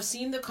 because I've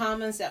seen the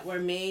comments that were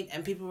made,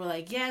 and people were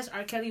like, yes,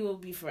 R. Kelly will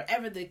be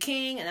forever the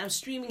king, and I'm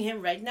streaming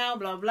him right now,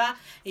 blah, blah.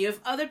 And you have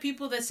other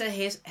people that said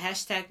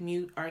hashtag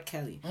mute R.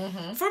 Kelly.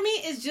 For me,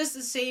 it's just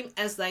the same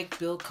as like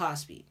Bill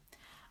Cosby.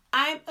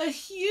 I'm a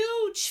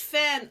huge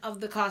fan of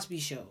the Cosby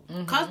Show.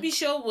 Cosby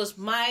Show was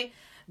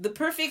the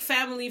perfect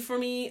family for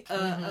me.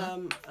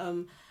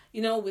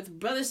 You know, with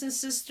brothers and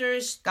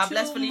sisters. God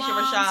bless two Felicia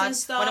moms and Rashad,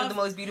 stuff. one of the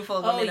most beautiful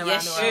Oh, women around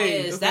yes, the she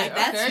world. is. Okay,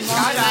 That's okay, mom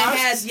shout in my out.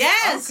 head.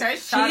 Yes. Okay,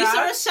 shout Felicia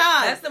out.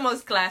 Rashad. That's the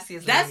most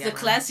classiest. That's lady the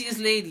ever.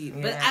 classiest lady.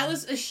 But Yeah. I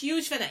was a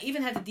huge fan. I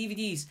even had the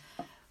DVDs.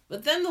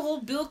 But then the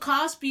whole Bill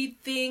Cosby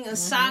thing and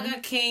saga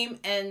came,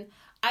 and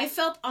I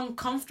felt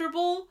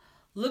uncomfortable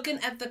looking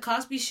at the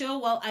Cosby Show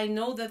while I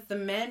know that the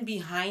man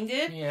behind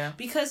it, Yeah.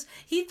 because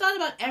he thought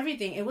about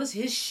everything. It was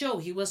his show.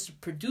 He was the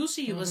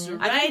producer. He was the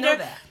writer. I didn't know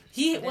that.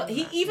 He didn't know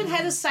he that. even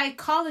had a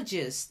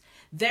psychologist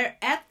there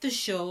at the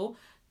show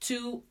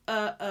to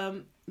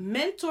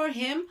mentor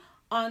him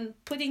on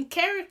putting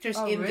characters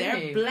Oh, in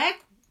really? there,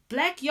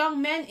 black young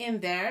men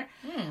in there,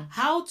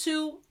 how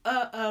to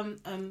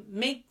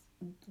make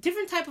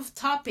different type of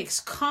topics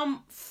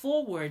come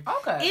forward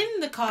Okay. in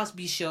the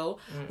Cosby Show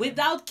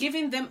without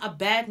giving them a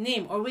bad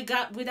name or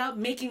without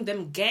making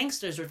them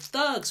gangsters or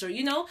thugs or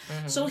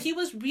So he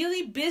was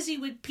really busy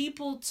with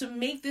people to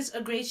make this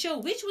a great show,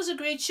 which was a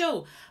great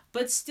show,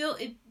 but still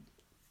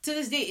to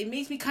this day it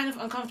makes me kind of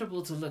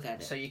uncomfortable to look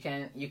at it. So you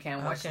can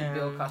watch the Okay.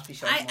 Bill Cosby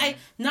Show. I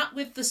not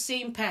with the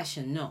same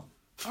passion, no.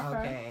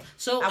 Okay.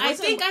 So I I wasn't-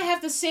 think I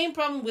have the same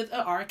problem with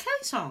a R.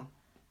 Kelly song.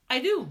 I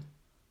do.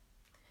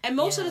 And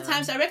most of the Yeah.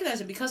 times I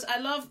recognize it because I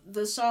love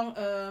the song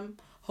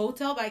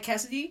Hotel by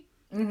Cassidy.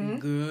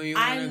 Girl, you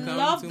I wanna come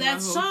love to that my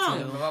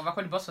song. hotel. Waar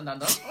komt die bas vandaan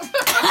dan?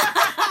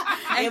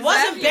 It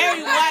wasn't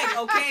Barry White,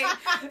 okay?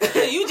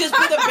 You just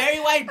put the Barry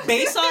White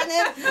bass on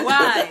it.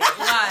 Why?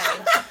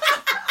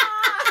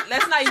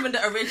 That's not even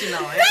the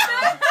original.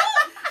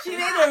 She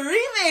made a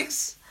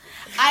remix.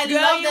 I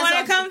Girl, love you that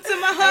wanna song. come to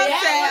my hotel?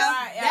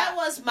 Yes, that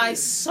was my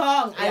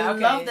song. I Yeah,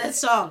 okay. love that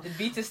song. The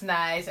beat is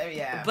nice.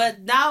 Yeah. But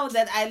now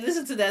that I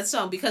listen to that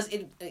song, because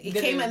it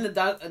came it- in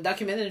the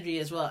documentary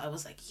as well, I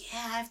was like, yeah,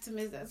 I have to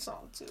miss that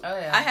song too. Oh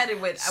yeah. I had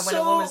it with when a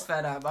So- woman's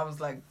fed up. I was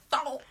like,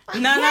 oh.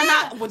 No.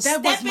 Well, that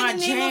Step was in my the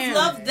Name jam. of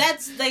Love.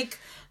 That's like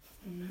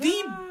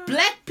the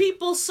black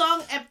people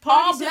song at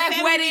parties All black and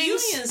family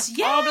weddings. reunions.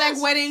 Yes. All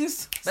black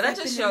weddings. But that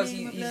Step just in the shows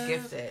Name of he's Love.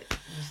 gifted.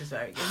 He's just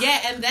very gifted. Yeah,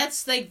 and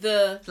that's like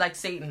the. It's like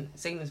Satan.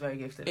 Satan is very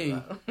gifted. Hey.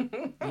 As well.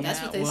 That's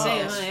Yeah, what they well, say,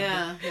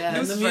 huh? Yeah. The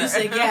Lucifer.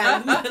 music,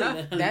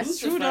 yeah. That's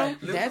true though.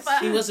 Lucifer. That's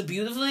He was a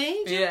beautiful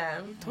angel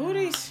Yeah.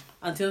 Tories.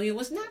 until he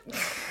was not.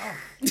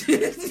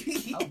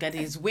 Got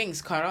his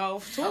wings cut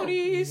off.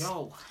 Tories.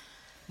 No.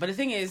 But the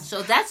thing is,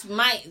 So that's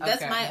my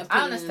Okay. my I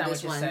opinion understand on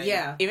this what you're one. saying.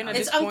 Yeah, Even at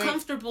it's this point-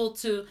 uncomfortable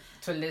to.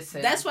 To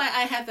listen. That's why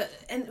I had that,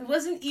 and it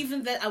wasn't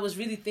even that I was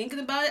really thinking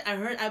about it. I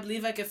heard "I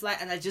Believe I Can Fly,"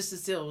 and I just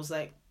still was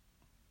like,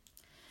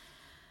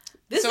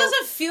 "This So,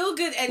 doesn't feel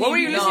good anymore." what were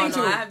you No, listening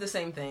no, to? I have the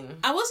same thing.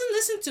 I wasn't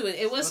listening to it.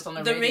 It was What's on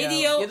the the radio?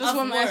 radio. yeah, that's of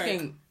what I'm work.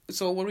 asking.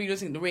 So what were you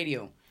listening to? The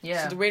radio.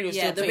 Yeah. So the radio.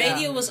 Yeah, the playing.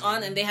 radio was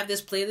on, and they have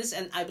this playlist,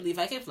 and "I Believe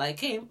I Can Fly"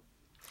 came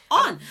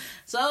on.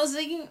 So I was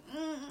thinking,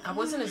 I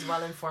wasn't as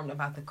well informed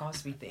about the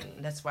Cosby thing.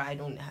 That's why I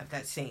don't have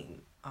that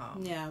same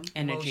yeah.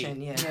 Energy.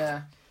 emotion. Yeah.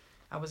 Yeah.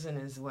 I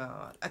wasn't as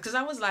well because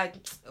I was like,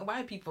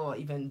 why are people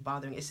even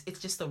bothering? It's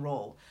just a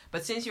role.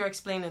 But since you're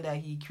explaining that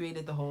he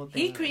created the whole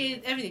thing, He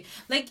created everything.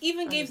 Like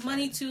even gave Understand.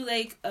 money to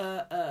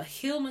like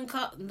Hillman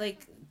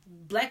like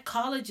black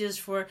colleges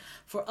for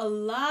a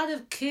lot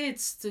of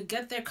kids to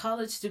get their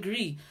college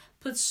degree.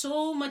 Put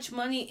so much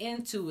money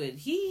into it.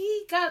 He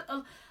got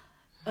a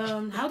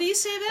how do you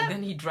say And that?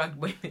 then he drugged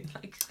women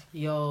like.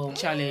 Yo,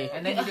 Charlie.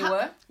 And then you do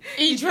what?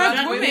 He drug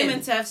drugged women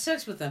women. to have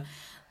sex with them.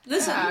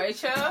 Listen, Ja, weet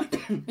je?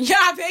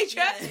 Yeah, weet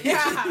je?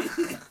 Ja.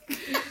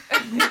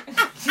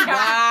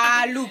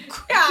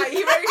 Luke. Ja,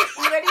 he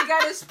already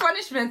got his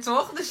punishment,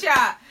 toch? Dus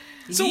ja.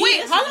 So he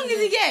wait, is how long did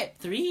he get?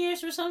 3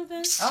 years or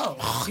something? Oh.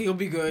 Oh, he'll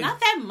be good. Not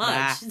that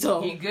much,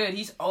 though. He good.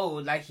 He's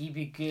old. Like, he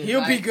be good.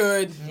 He'll be like,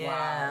 good.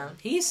 Yeah.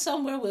 He's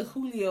somewhere with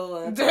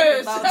Julio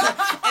Dus. about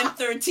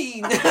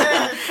M13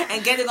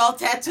 and getting all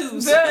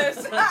tattoos.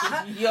 Dus.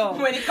 Yo.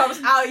 When he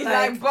comes out, he's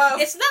like, buff.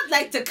 It's not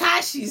like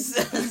Takashi's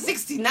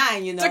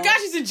 69, you know.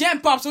 Takashi's a gem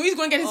pop, so he's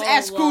gonna get his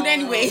ass screwed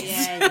anyways.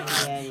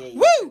 Yeah.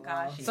 Woo!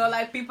 Gosh. So,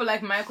 like, people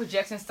like Michael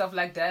Jackson, stuff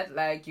like that,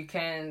 like, you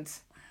can't...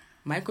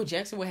 Michael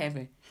Jackson, what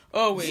happened?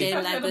 Oh wait. Same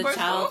That's like the the first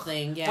child one.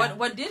 thing, yeah.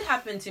 What did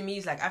happen to me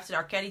is like after the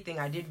R. Kelly thing,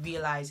 I did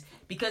realize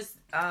because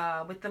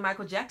with the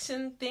Michael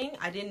Jackson thing,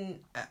 I didn't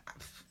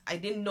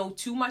know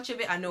too much of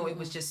it. I know it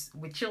was just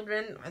with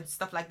children and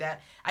stuff like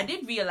that. I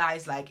did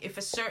realize like if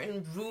a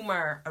certain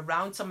rumor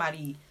around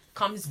somebody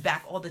comes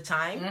back all the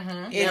time,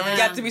 It Yeah.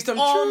 got to be some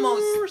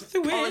Almost truth to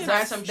all it. the time.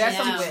 There's some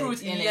some truth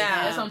truth in it.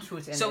 Yeah. There's some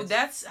truth in So it.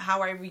 that's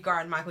how I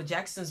regard Michael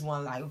Jackson's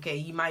one. Like, okay,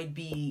 he might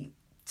be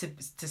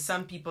to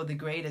some people the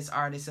greatest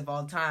artist of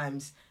all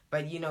times,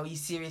 but he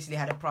seriously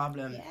had a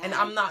problem. And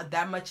I'm not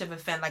that much of a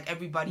fan like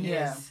everybody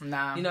is.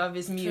 Nah. Of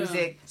his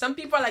music. Some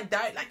people are like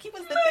that, like he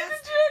was the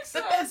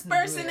best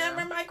person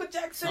ever, Michael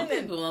Jackson. Some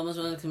people almost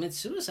want to commit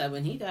suicide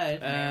when he died.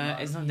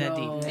 It's not that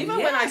deep. Even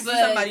when I see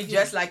somebody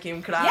dressed like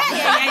him, cry.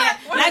 Yeah.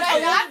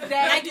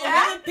 Like a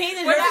woman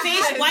painted her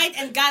face white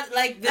and got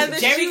like the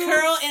Jerry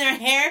curl in her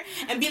hair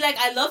and be like,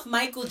 I love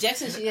Michael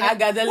Jackson. I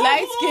got a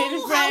light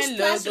skinned friend,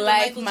 look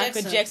like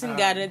Michael Jackson.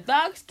 Got a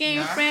dark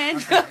skinned friend.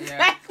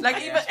 Yeah. Like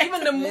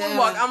even the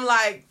moonwalk, I'm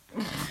like,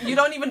 you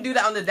don't even do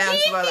that on the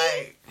dance floor,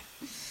 like.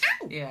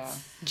 Yeah.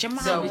 Jamal.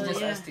 So it's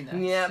just us tonight.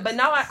 Yeah, but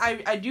now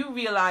I do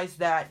realize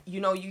that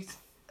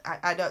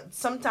I don't,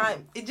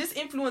 sometimes it just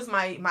influenced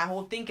my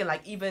whole thinking,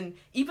 like even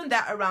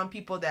that around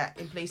people that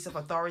in place of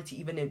authority,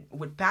 even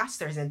with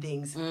pastors and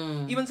things,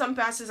 even some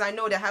pastors I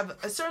know that have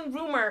a certain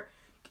rumor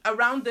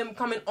around them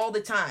coming all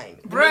the time.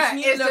 Bruh,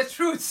 it's the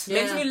truth.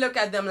 Makes me look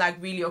at them like,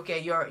 really,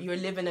 okay, you're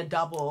living a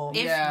double.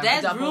 If Yeah.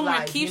 that double rumor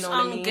life, keeps you know what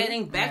I on mean?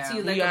 getting back to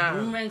you like Yeah. a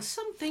boomerang,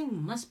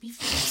 something must be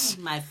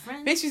found, my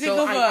friend. Makes you think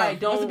So of I what's the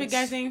don't- big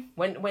guy's name?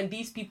 When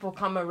these people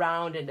come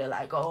around and they're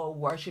like, oh,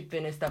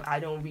 worshiping and stuff, I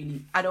don't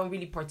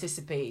really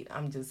participate.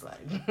 I'm just like,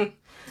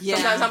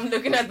 sometimes I'm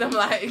looking at them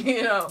like,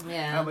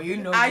 Yeah.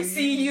 But I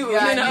see you,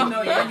 Yeah, you know.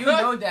 you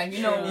know that.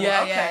 You know.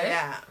 yeah, okay.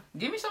 yeah.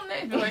 Give me some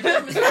names. Give me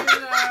some names.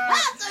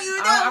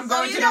 I'm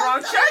going to the wrong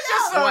church or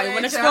Oh, something. you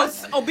want to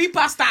expose? Oh, be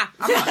pasta.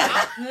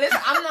 Listen,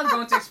 I'm not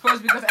going to expose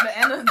because at the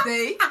end of the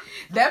day,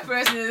 that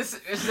person is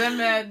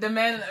the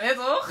man,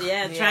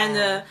 Yeah, trying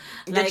to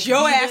Get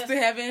your ass to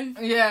heaven.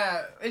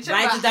 Yeah, it's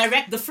trying to just,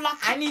 direct the flock.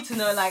 I need to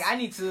know, like, I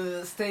need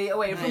to stay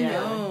away from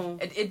Yeah. you.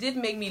 It did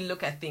make me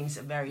look at things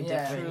very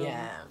Yeah. different. True.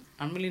 Yeah.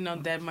 I'm really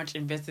not that much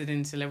invested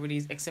in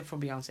celebrities except for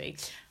Beyonce.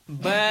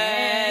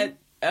 But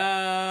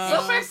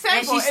So for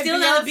example, she's if still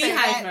not a Beyonce,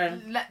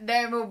 beehive,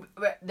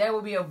 like, there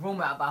will be a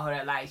rumor about her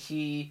that like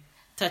she.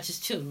 Touches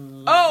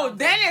children. oh,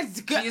 then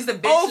it's good. She is the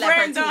bitch over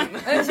slapper and done. too.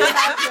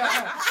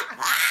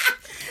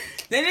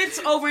 Then it's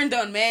over and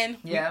done, man.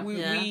 Yeah.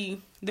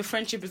 We the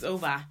friendship is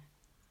over.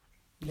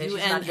 Then You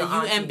she's not and your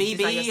auntie. She's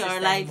not your BB are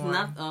sister like anymore.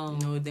 not. Oh,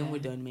 No, then we're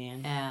done,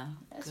 man. yeah.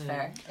 That's Good.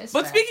 fair. It's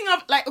But fair. speaking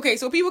of, like, okay,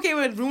 so people came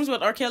with rumors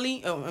about R.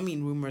 Kelly. Oh, I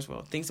mean, rumors,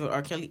 well, things about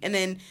R. Kelly. And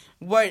then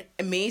what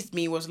amazed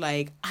me was,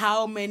 like,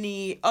 how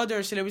many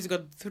other celebrities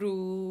got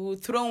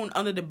thrown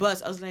under the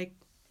bus. I was like,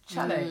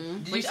 Chale.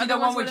 Did you Which see other the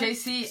one ones with were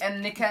JC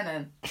and Nick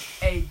Cannon?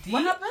 AD.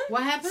 What happened?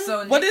 What happened?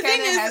 So Well, Nick the thing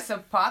Cannon is- has a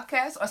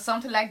podcast or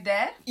something like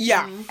that,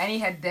 yeah. and he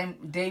had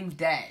Dame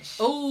Dash.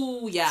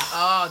 Oh yeah.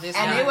 Oh, this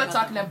And guy. they were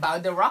talking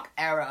about the rock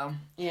era.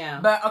 Yeah.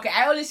 But okay,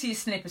 I only see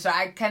snippets, so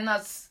I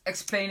cannot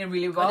explain it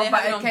really well. But they but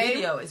have it it on came,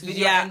 video. It's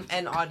video Yeah.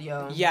 and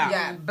audio. Yeah.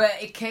 yeah, but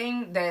it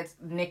came that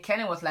Nick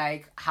Cannon was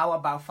like, "How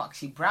about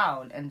Foxy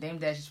Brown?" And Dame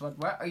Dash is what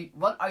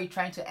are you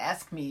trying to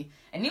ask me?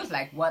 And he was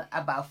like, "What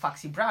about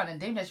Foxy Brown?" And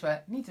Dame Dash was,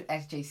 "Need to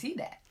ask JC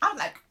that." I was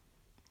like,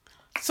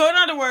 So, in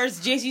other words,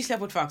 Jay-Z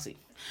slept with Foxy.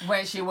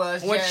 when she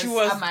was When just she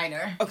was- a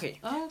minor. Okay.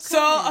 Okay. So,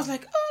 I was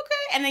like,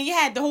 okay. And then you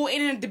had the whole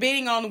internet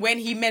debating on when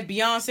he met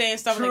Beyonce and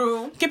stuff.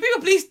 True. Like, can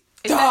people please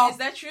Is stop?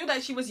 that true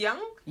that she was young?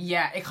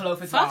 Yeah, ik geloof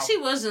het Foxy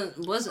wel.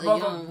 wasn't Well,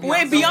 young.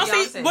 Wait,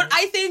 Beyonce.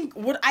 Beyonce,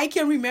 what I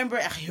can remember,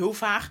 echt heel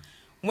vaag,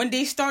 when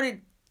they started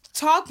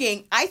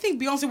talking, I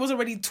think Beyonce was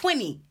already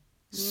 20.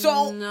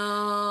 So,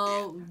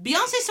 No,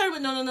 Beyonce started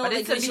with no. But Like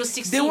it's when a she was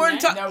big- 16. they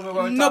weren't right? talking. No, we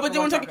weren't No, talking- but they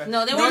weren't we talking. weren't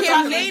No, they They weren't came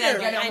talking later.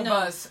 then. Get on I the know.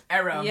 bus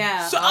era.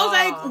 Yeah. So I was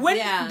like, when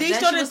Yeah, they then she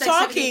started was like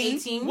talking,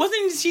 17, 18.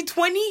 wasn't she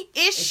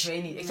 20-ish? Ik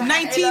weet niet. Ik zeg,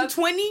 19, hey,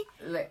 20?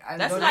 like, I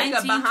That's don't like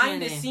a 19,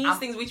 behind the 20. scenes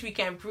things which we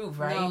can't prove,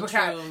 right? No.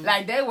 because, True.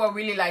 like they were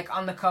really like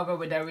undercover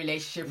with their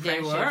relationship, They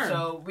friendship. were.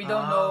 So we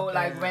don't Oh, know okay.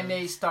 like when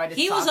they started.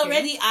 He was talking.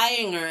 already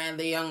eyeing her at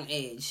the young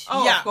age.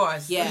 Oh, Yeah. of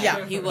course. Yeah.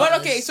 Yeah. he But was.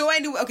 okay, so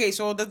anyway,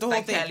 so that's the whole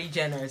Like thing. Kylie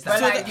Jenner. But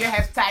That's like you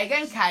have Tyga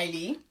and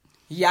Kylie,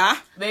 Yeah,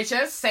 which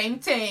is same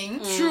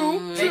thing. true,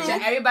 Weet je, true.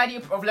 everybody,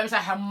 of them say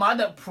her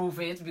mother proved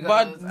it because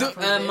But it was the-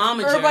 approved it.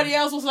 Momager. Everybody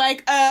else was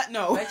like,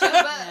 no.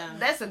 But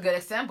that's a good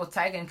example.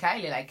 Tyga and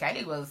Kylie, like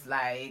Kylie was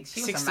like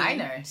she was a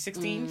minor.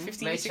 16,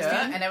 15, Weet je?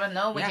 16, And they were,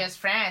 no, we're Yeah. just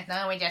friends.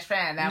 No, we're just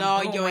friends. And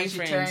No, boom, you when ain't she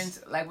friends.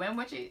 turned, like when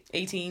was she?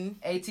 18.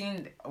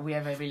 18, we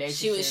have a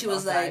relationship. She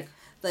was of,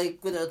 like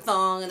with a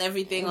thong and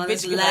everything on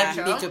Bitch his lap,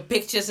 picture. take your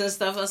pictures and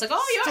stuff. I was like,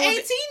 oh, So you're the-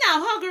 18 now,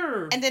 hug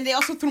her. And then they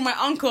also threw my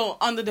uncle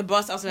under the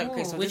bus. I was like,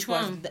 okay, so Which this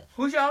was one?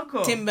 Who's your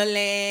uncle?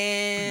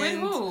 Timberland. with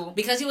who?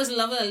 Because he was in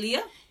love with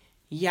Aaliyah.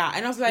 Yeah,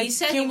 and I was like, He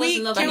said can he was we,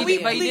 in love can with we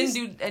Aaliyah. But he please?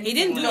 didn't do anything. He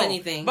didn't do No.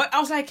 anything. But I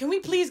was like, can we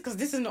please? Because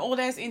this is an old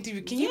ass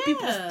interview. Can you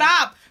people Yeah.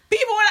 stop?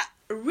 People were like,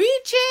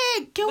 reach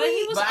it. Can But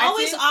he we? was But I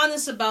always think-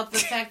 honest about the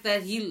fact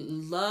that he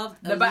loved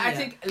No, but I Aaliyah.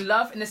 think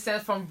love in the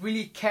sense from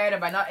really cared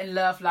about, not in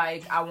love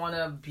like I want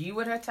to be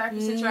with her type of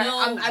situation.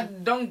 No. I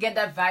don't get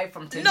that vibe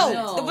from Tim. No,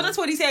 No. but that's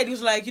what he said. He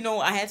was like,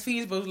 I had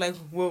feelings, but it was like,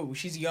 whoa,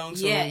 she's young.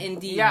 So. Yeah,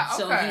 indeed. Yeah,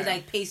 So okay. he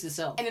like paced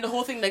himself. And then the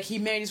whole thing, like, he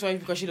married his wife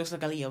because she looks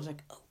like Aaliyah. I was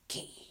like,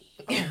 okay.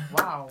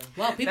 Wow.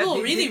 Wow, people That were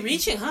he really did-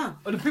 reaching, huh?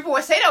 Oh, the people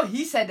were saying, "Oh,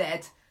 he said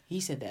that." He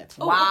said that.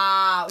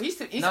 Wow, he's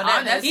No,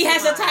 honest. that's He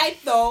has a type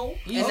though.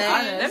 He's Okay.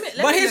 honest.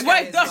 But his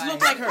wife does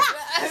look like her.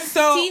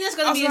 So Tina's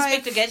gonna I be was like-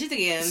 Inspector Gadget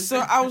again. So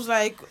I was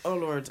like, oh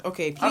Lord,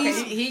 okay, please.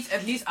 Okay, he's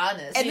at least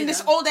honest. And then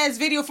this old ass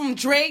video from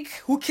Drake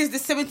who kissed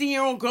this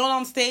 17-year-old girl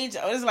on stage.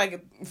 It was like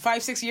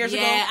 5-6 years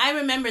ago. Yeah, I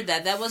remember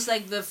that. That was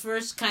like the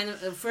first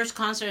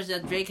concert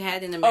that Drake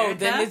had in Oh, America.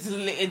 then it's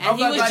and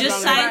he was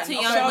just signed to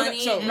Young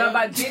Money. So- No,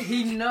 but did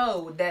he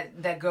know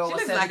that girl She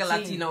was looks like a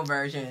 17? Latino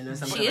version or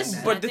something She like is.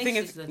 that. But I the think thing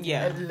is, she's Latino.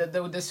 yeah,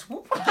 The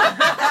swoop.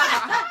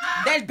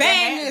 that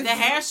bang is The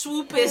hair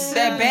swoop is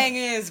that bang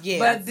is yeah.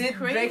 But did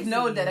crazy. Drake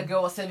know that a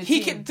girl was 17?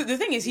 He can, the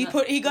thing is, he got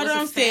Was her it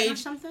on fan or stage.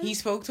 something? He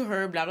spoke to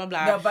her, blah blah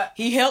blah. No, but-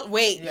 he held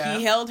Yeah.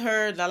 he held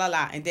her, la la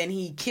la, and then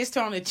he kissed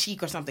her on the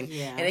cheek or something.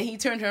 Yeah. And then he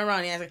turned her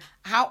around and asked, like,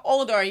 "How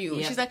old are you?"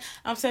 Yep. She's like,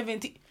 "I'm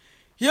 17."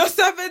 You're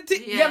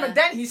 17. Yeah. Yeah, but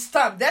then he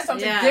stopped. That's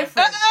something Yeah.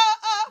 different.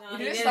 No,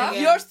 he You did stop?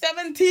 again. You're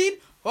 17.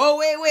 Oh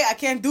wait, I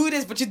can't do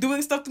this. But you're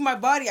doing stuff to my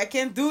body. I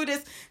can't do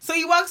this. So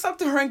he walks up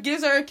to her and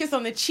gives her a kiss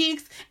on the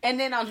cheeks and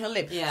then on her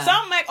lip. Yeah. So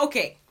I'm like,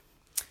 okay.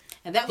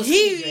 And that was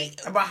Skinny Drake.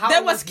 But how That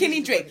old was he?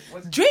 Skinny Drake.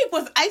 Was- Drake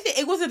was, I think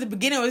it was at the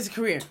beginning of his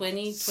career.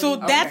 20. So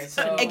Okay, that's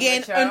so again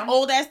Rachel? an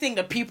old ass thing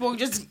that people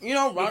just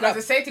round Because up.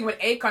 the same thing with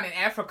Akon in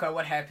Africa,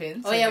 what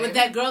happened? Oh yeah, with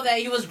that girl that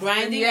he was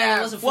grinding Yeah. and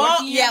it was a 14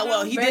 Well, year yeah,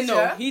 well, he didn't know.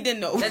 Rachel? He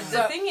didn't know.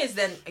 The thing is,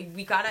 then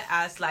we gotta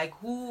ask, like,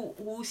 who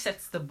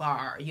sets the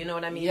bar? You know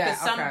what I mean? Yeah,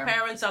 Because some okay.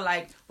 parents are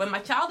like, when my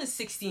child is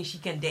 16, she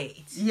can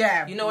date.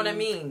 Yeah. You know what I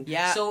mean?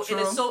 Yeah, So true.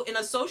 in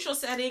a social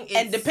setting, it's,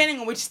 And depending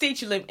on which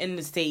state you live in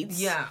the States.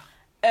 yeah,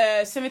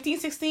 17,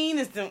 16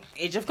 is the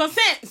age of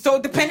consent.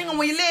 So depending on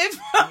where you live.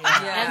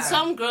 Yeah. And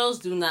some girls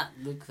do not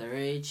look their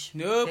age.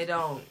 Nope. they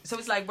don't. So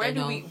it's like, where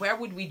They where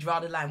would we draw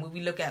the line? Would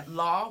we look at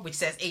law, which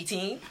says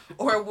 18,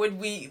 or would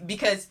we,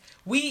 because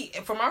we,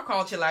 from our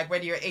culture, like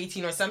whether you're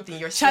 18 or something,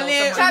 you're still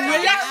Charlie, someone-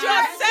 relax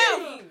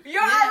yourself.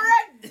 You're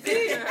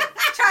already,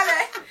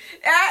 Charlie.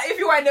 If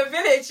you were in the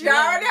village, you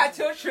already had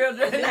 2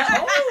 children.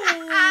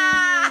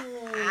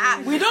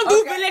 We don't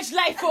do Okay. village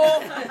life,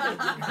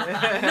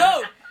 oh.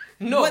 No.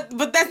 No.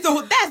 But that's the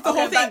whole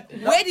Okay, thing.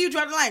 but- Where do you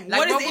draw the line? Like,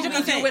 what is what the age would of we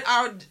do consent?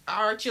 with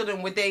our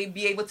children? Would they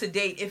be able to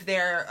date if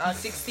they're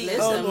 16?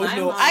 Listen, Oh, no, my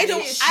no. mom I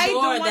don't- is I don't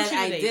sure want that you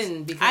to I date.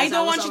 didn't because I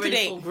don't was want you to already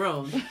date. full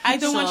grown. I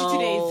don't want you to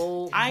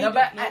date. I No, don't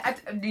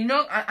but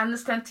know. I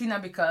understand Tina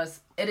because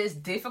it is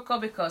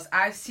difficult because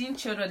I've seen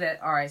children that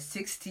are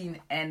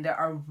 16 and they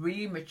are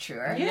really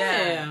mature.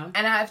 Yeah.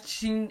 And I've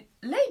seen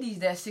ladies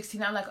that are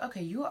 16. I'm like,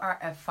 okay, you are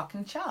a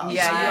fucking child.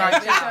 Yeah, So, you are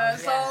a child,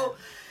 So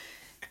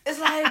it's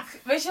like,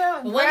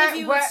 Rachel, What if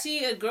you would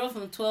see a girl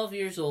from 12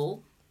 years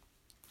old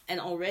and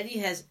already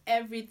has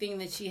everything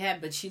that she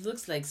had, but she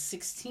looks like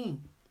 16?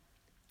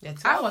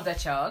 That's I was that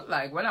child.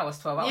 Like when I was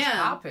 12, I was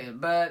Yeah. popping.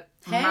 But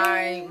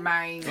Hey.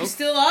 my You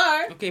still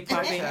are. Okay,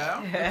 Popeye. Yeah.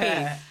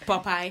 Okay,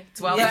 Popeye.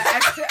 12. But,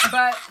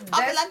 but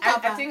that's, like I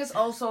Papa. think it's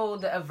also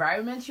the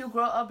environment you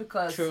grow up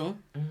because True.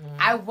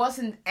 I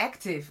wasn't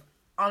active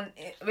on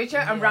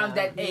Richard around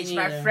that me age.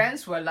 My neither.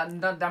 friends were like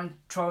not them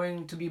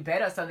trying to be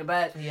better or something,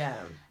 but Yeah.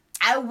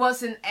 I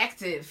wasn't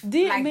active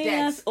Dear like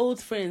Maya's that.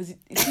 old friends,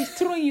 she's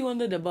throwing you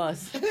under the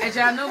bus. And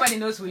John, nobody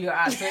knows who you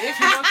are. So if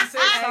you want to say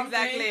something,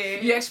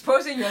 Exactly. you're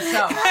exposing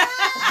yourself.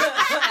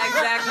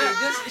 Exactly.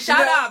 Just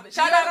shut up.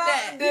 Shut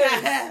up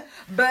there.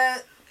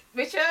 But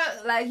Richard,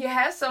 like you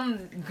have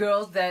some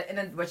girls that, and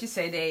then what you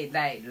say, they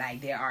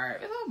like they are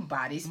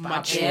bodies popping,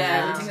 Mature.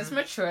 Yeah. everything is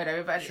matured,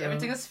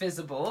 everything is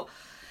visible.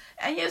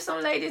 And you have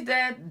some ladies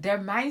that their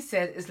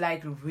mindset is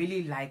like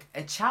really like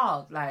a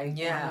child. Like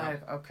Yeah. I'm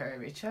like, okay,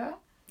 Richard.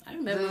 I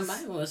remember This-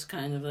 mine was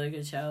kind of like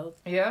a child.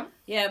 Yeah.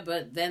 Yeah,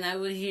 but then I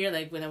would hear,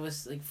 like, when I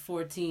was, like,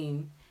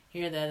 14,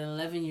 hear that an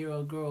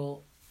 11-year-old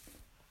girl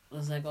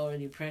was, like,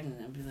 already pregnant.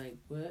 I'd be like,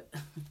 what?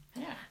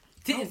 Yeah.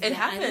 It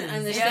happens. I didn't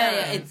understand.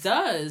 Yeah. Yeah, it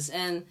does.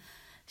 And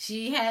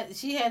she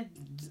had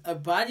a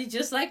body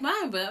just like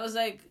mine, but I was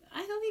like,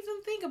 I don't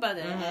even think about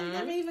that. I Mhm.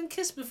 never even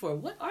kissed before.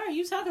 What are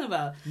you talking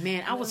about?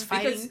 Man, I was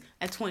Because- fighting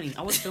at 20.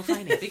 I was still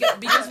fighting.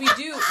 Because we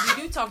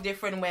do talk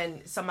different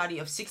when somebody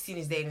of 16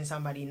 is dating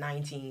somebody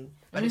 19.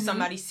 But if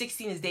somebody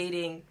 16 is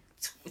dating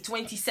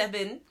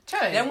 27,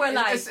 Try then we're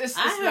like, it's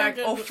I like,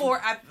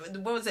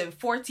 heard what was it,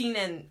 14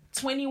 and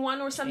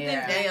 21 or something?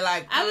 Yeah. Then you're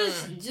like, I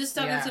was just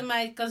talking Yeah. to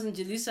my cousin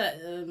Jaleesa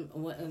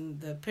in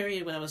the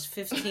period when I was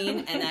 15,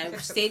 and I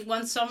stayed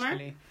one summer.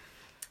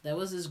 There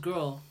was this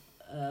girl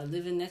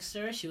living next to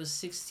her. She was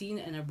 16,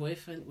 and her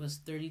boyfriend was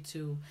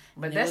 32.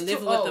 but And they that's were too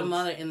living with the old.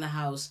 mother in the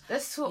house.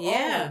 That's too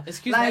Yeah. old.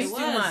 Excuse Like, me.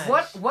 too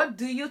much. What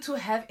do you two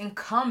have in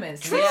common?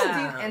 16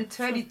 Yeah. and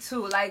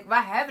 32. Like,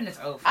 what happened is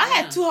over. I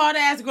had two hard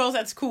ass girls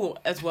at school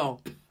as well.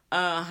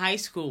 High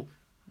school.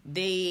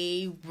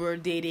 They were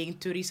dating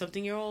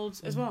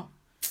 30-something-year-olds as well.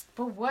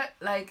 But what,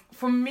 like,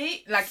 for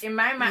me, like, in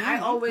my mind, I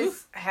Yeah.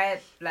 always had,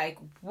 like,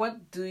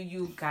 what do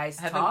you guys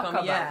Have in talk common,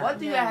 about? yeah. What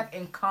do you Yeah. have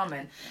in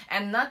common?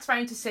 And not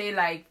trying to say,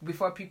 like,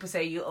 before people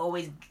say you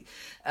always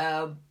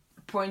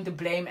point the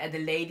blame at the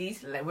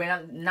ladies. Like,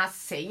 we're not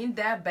saying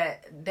that,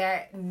 but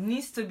there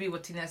needs to be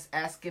what Tina's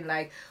asking,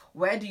 like,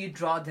 where do you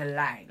draw the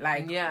line?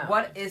 Like,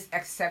 what is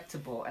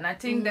acceptable? And I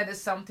think that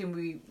is something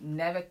we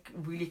never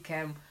really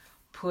can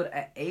put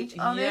an age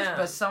on it.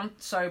 But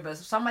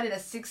somebody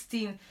that's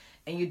 16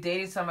 and you're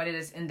dating somebody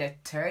that's in their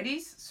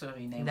 30s,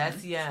 sorry, name.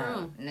 That's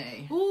True.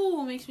 Nay.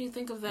 Ooh, makes me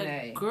think of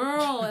that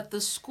girl at the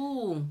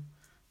school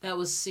that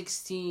was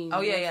 16.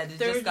 Oh, yeah.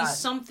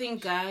 30-something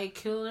guy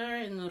killed her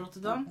in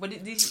Rotterdam. But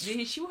did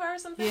he shoot her or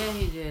something? Yeah,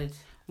 he did.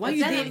 Why But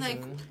you then dating? I'm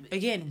like,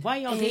 Again, why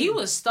y'all and dating? he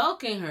was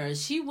stalking her.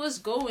 She was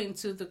going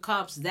to the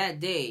cops that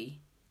day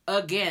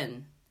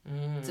again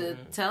to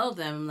tell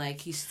them like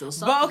he's still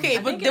stalking. But okay,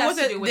 I but think there it was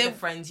has to a do with the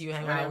friends you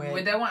hang out with.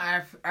 With that one,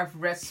 I've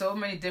read so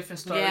many different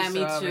stories. Yeah, me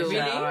too. Really?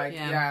 Yeah.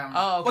 Yeah.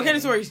 Oh, okay. What kind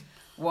of stories?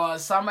 Well,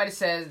 somebody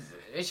says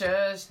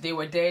they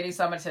were dating.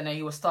 Somebody said that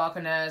he was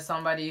stalking her.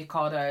 Somebody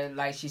called her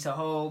like she's a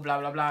hoe. Blah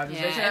blah blah.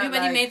 Yeah,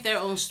 everybody made their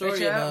own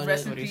story about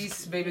rest it. in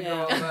peace, baby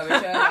girl. But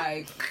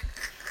like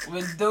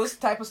with those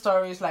type of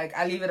stories, like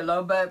I leave it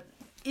alone. But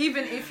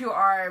even if you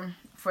are,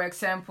 for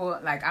example,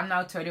 like I'm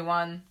now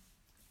 31.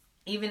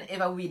 Even if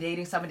I will be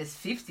dating somebody that's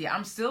 50,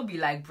 I'm still be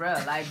like,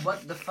 bruh, like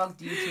what the fuck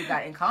do you two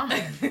got in common?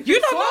 You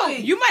don't know.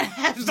 You might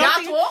have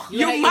something.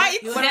 You might.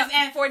 You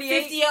have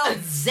 48. 50-year-old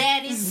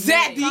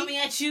zaddy coming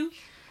at you.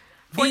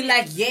 Be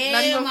like, yeah,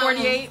 Not even mama.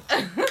 48.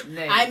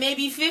 Nee. I may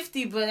be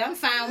 50, but I'm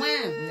fine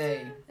when.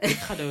 Nee.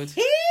 Ga dood.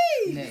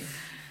 Nee.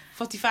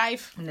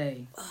 45.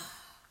 Nee.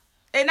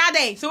 Hey,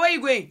 Nade, so where you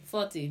going?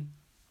 40.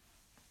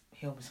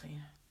 Heel misschien.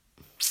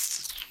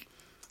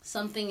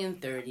 Something in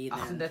 30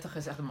 then. 38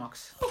 is echt de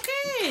max.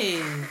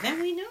 Okay,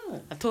 then we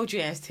know. I told you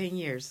it has 10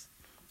 years.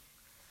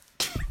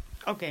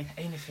 Okay.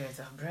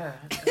 41, bruh.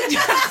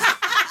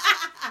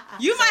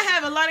 You might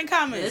have a lot in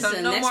common. Listen,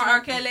 So no next more month-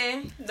 R.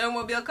 Kelly, no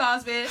more Bill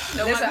Cosby,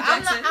 no Listen, more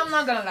Michael Jackson. I'm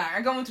not gonna lie.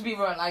 I'm going to be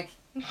real. Like,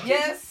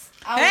 yes.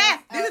 Hey,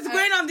 this is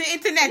going on the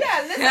internet.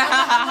 Yeah, listen,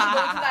 I'm not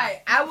going to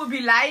lie. I would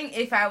be lying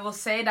if I will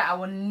say that I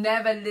will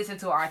never listen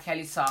to R.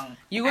 Kelly song.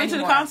 You went to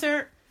the anymore.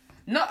 concert?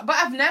 No, but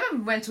I've never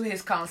went to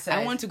his concert.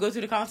 I want to go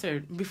to the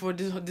concert before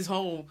this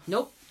whole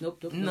Nope. No,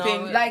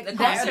 thing. Like the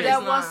that concert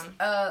was is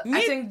not. Me-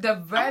 I think the I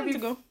want very to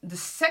go. the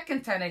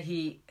second time that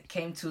he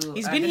came to.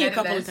 He's been the here a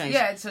couple of Netherlands. times.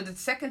 Yeah, so the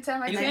second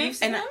time I You came. have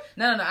seen him?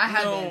 No, I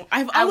haven't. No,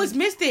 I've always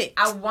missed it.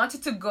 I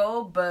wanted to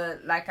go,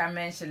 but like I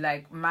mentioned,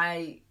 like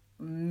my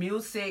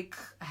music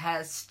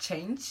has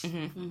changed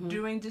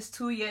during these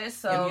 2 years.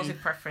 So Your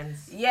music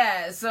preference.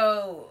 yeah,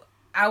 so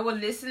I will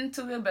listen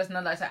to him, but it's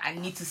not like I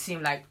need to see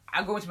him. Like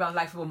I go into my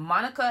life. Well,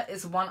 Monica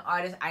is one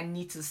artist I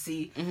need to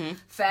see.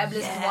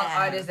 Fabulous is one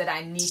artist that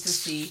I need to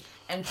see,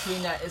 and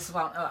Trina is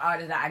one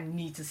artist that I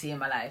need to see in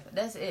my life.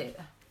 That's it.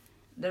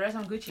 The rest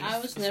I'm Gucci. I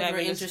was never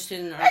Fabulous. interested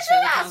in art Actually,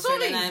 concert,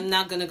 sorry. and I'm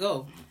not gonna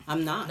go.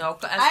 I'm not. No, as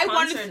I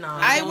concert wanted, now.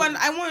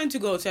 I wanted to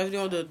go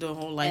to the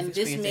whole life And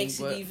this experience makes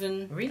thing, it but,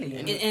 even. Really?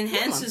 It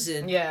enhances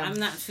it. Yeah. I'm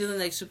not feeling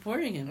like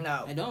supporting him.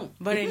 No. I don't.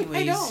 but anyways,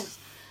 I don't.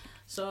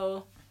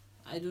 So,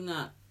 I do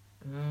not.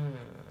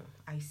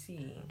 I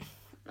see.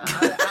 all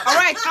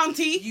right,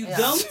 County. You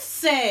don't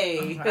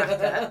say.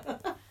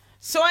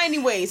 So,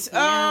 anyways,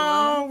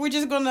 Yeah, we're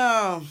just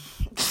gonna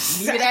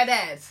Leave it at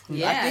that.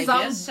 Yeah, I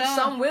some, guess so.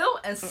 some will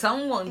and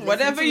some won't.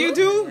 whatever listen you to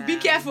do, it. be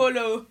careful,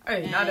 though.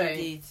 Hey, Yeah, not that.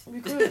 indeed.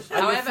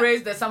 Are you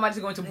afraid that somebody's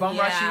going to bum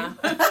rush Yeah.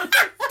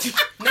 you?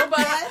 No,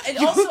 but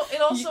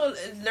it also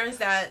learns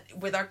that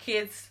with our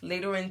kids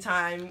later in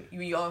time,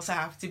 we also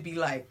have to be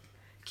like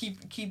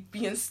keep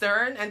being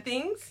stern and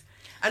things,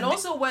 and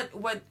also what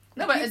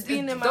No, but keeps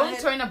being in my don't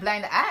head- turn a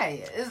blind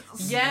eye.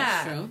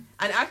 yeah, That's true.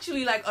 and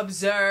actually like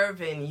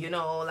observe and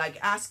like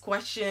ask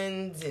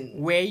questions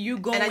and Where you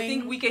going? and I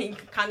think we can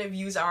kind of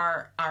use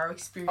our Own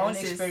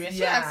experiences. experience.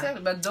 Yeah,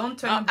 exactly. But don't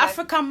turn a blind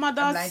African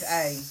mothers. blind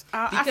eye.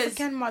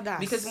 African mothers.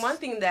 Because one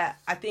thing that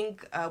I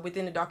think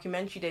within the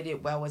documentary they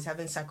did well was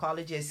having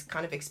psychologists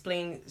kind of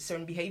explain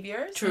certain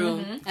behaviors. True.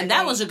 Mm-hmm. And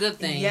that was a good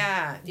thing.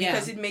 Yeah, Yeah.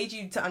 because it made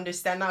you to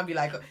understand. Now, be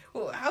like,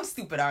 oh, how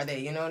stupid are they?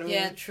 You know what I mean?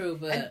 Yeah, true.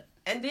 But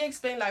And they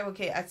explain like,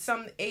 okay, at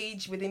some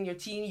age within your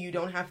teen, you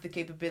don't have the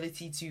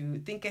capability to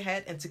think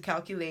ahead and to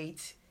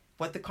calculate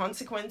what the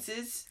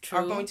consequences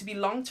are True. going to be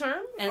long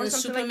term and or the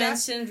something Superman like that.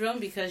 syndrome,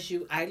 because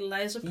you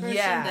idolize a person,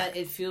 Yeah. that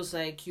it feels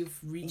like you've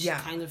reached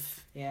kind of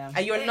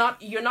And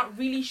you're not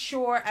really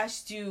sure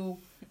as to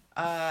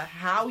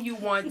how you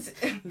want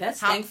That's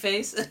how, stank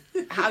face.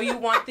 how you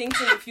want things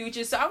in the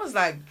future. So I was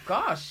like,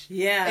 gosh,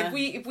 Yeah.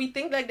 if we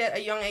think like that at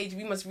a young age,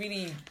 we must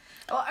really.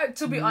 Well,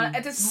 to be honest,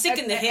 it is Sick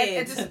in the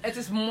head. It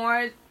is more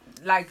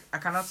like, I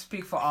cannot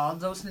speak for all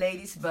those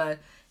ladies, but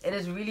it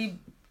is really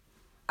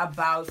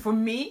about, for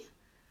me,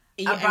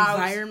 your about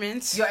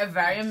environment. your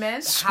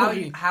environment,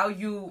 Sorry. how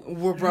you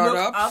Were brought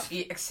look up.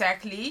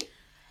 exactly,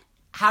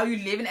 how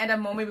you living at that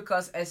moment,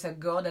 because as a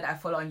girl that I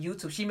follow on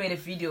YouTube, she made a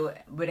video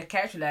with a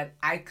character that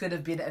I could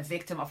have been a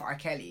victim of R.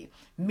 Kelly,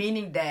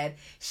 meaning that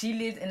she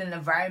lived in an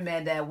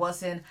environment that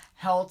wasn't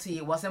healthy,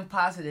 wasn't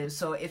positive.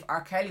 So if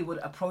R. Kelly would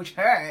approach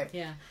her,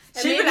 And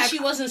she'd be maybe like, she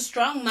wasn't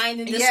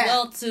strong-minded as Yeah.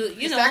 well to,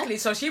 you know. exactly.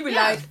 So she'd be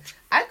like,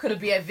 I could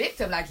be a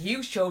victim. Like,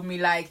 you showed me,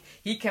 like,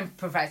 he can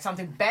provide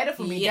something better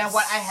for me than Yes.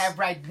 what I have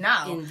right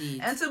now.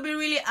 Indeed. And to be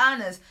really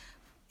honest,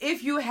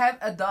 if you have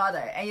a daughter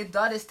and your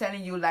daughter is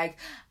telling you, like,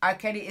 R.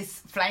 Kelly is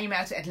flying you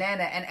out to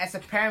Atlanta, and as a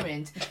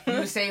parent,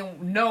 you say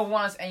no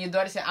once, and your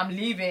daughter say, I'm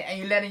leaving, and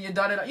you're letting your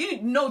daughter know,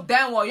 you know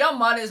damn well your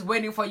mother is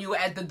waiting for you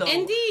at the door.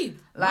 Indeed.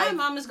 Like- My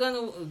mom is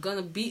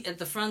gonna beat at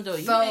the front door.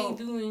 So- You ain't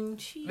doing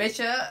shit. Weet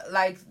je,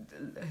 like,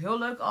 he'll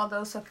look all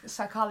those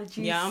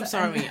psychology. Yeah, I'm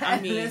sorry. I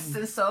mean-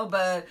 and so,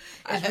 but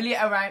it's really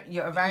around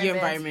your environment. Your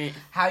environment.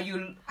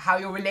 How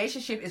your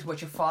relationship is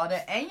with your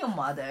father and your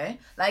mother.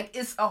 Like,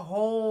 it's a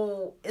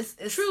whole. It's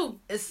True.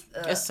 It's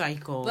A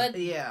cycle. But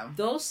yeah.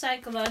 those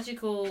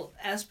psychological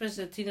aspects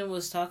that Tina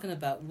was talking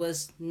about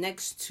was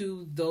next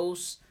to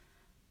those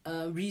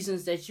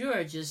reasons that you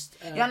are just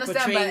You understand,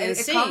 but portraying and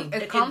saying.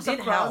 it comes did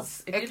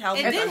across. help. It did help.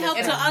 It did help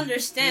to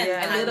understand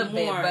a kind little of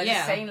bit, more. but Yeah.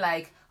 it's saying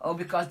like, oh,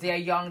 because they are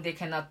young, they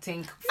cannot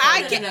think.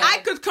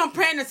 I could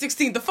comprehend at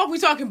 16. The fuck we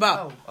talking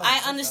about?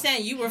 I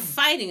understand you were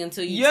fighting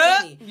until you Yeah,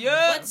 20.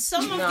 yeah. But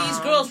some of these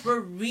girls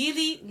were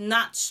really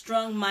not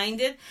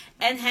strong-minded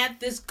and had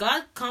this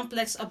God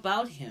complex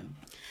about him.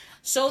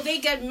 So they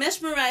get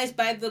mesmerized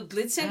by the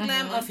glitz and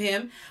glam of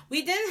him.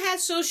 We didn't have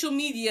social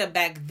media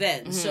back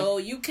then, so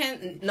you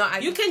can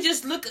you can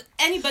just look at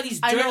anybody's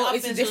dirt I know, up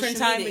it's a in different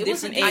social time, media. a It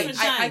was a different age.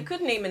 different time. I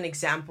could name an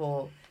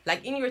example.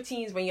 Like in your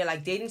teens, when you're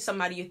like dating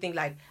somebody, you think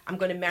like, I'm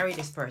gonna marry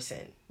this person.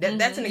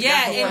 That's an example.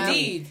 Yeah, for me.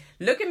 indeed.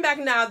 Looking back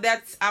now,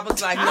 I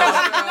was like, no, girl,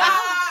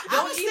 I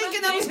don't was even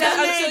thinking I think was that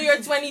gonna until marry-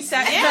 you're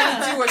 27,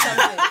 Yeah. 22 or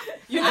something.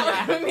 You know what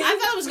I mean? I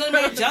thought I was going to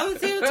marry Jonathan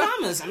Taylor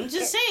Thomas. I'm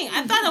just saying.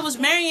 I thought I was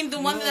marrying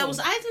the one that I was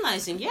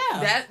idolizing.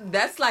 Yeah.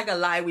 That's like a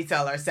lie we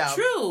tell ourselves.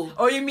 True.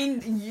 Oh, you mean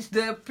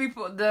the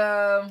people,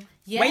 the...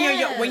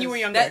 Yes. When you were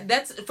younger.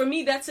 That's for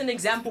me. That's an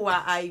example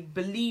where I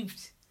believed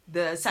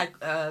the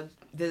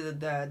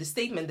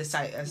statement the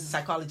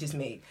psychologist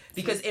made,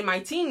 because in my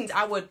teens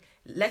I would,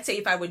 let's say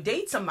if I would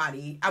date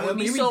somebody, I would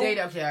be so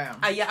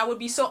I would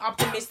be so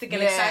optimistic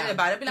and excited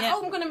about it. I'd be like,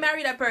 oh, I'm gonna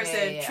marry that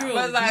person. True.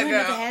 But like, you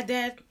never had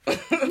that?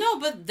 No,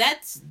 but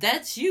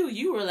that's you.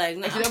 You were like,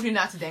 no, Ik geloof je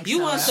na te denken. you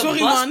want to Sorry,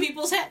 bust man.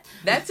 people's head.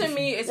 that to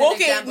me is Well, an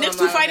okay, example next of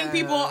to like, fighting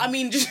people, I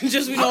mean, just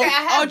you know, Okay,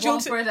 I all have one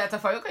jokes. person that I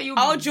thought, okay, you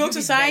all be- jokes you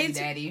be aside,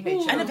 daddy,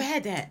 weet je I wel. never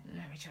had that.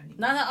 Nee, weet je wel niet.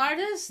 Not an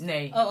artist?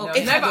 Nee. Oh, No,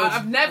 okay.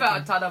 I've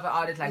never thought of an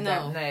artist like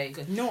No. that. Nee.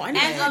 Good. No, I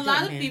never And had a that,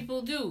 lot of man.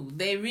 people do.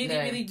 They really,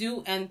 Nee. really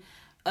do. And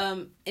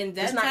in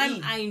that It's not time,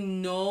 E. I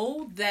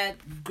know that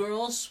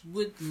girls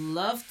would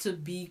love to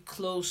be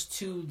close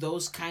to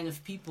those kind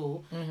of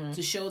people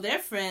to show their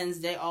friends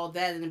they're all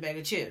that in a bag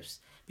of chips.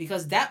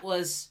 Because that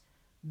was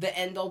the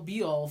end all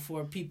be all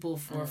for people,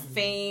 for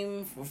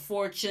fame, for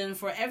fortune,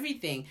 for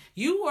everything.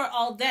 You were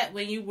all that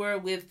when you were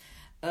with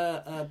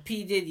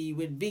P. Diddy,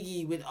 with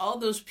Biggie, with all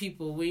those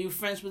people. Were you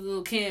friends with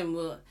Lil' Kim?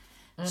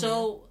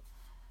 So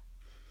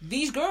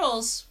these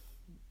girls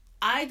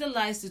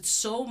idolized it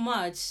so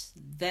much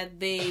that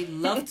they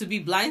love to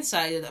be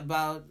blindsided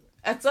about.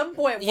 at some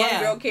point one Yeah.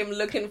 girl came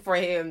looking for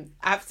him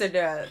after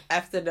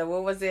the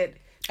what was it?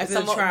 After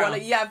the trial.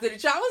 After the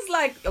trial. I was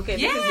like, okay,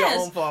 this is your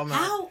own fault, man.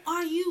 How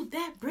are you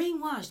that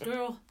brainwashed,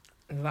 girl?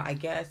 Well, I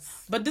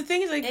guess. But the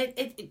thing is, like,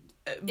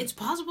 It's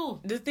possible.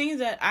 the thing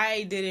that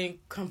I didn't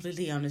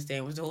completely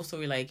understand was the whole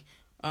story. Like,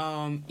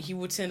 he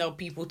would send out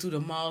people to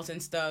the malls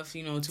and stuff,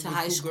 you know, to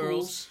high recruit schools.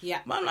 girls. Yeah.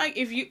 But I'm like,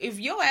 if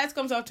your ass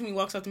comes up to me,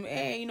 walks up to me,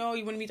 hey, you know,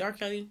 you want to meet R.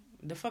 Kelly?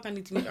 The fuck I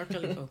need to meet R.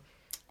 Kelly for?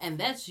 And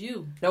that's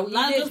you. No, A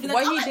lot of he girls did. be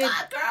What like, he "Oh my did.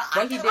 God, girl,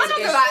 What he I did I'm not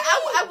is. gonna lie,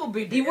 I will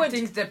be He would-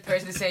 things the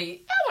person to say,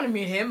 I want to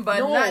meet him, but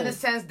No. not in the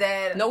sense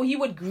that... No, he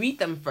would greet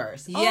them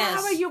first. Oh, Yes.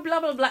 how are you? Blah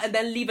blah blah, and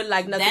then leave it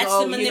like nothing. That's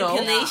oh, the you know.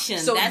 manipulation.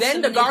 So That's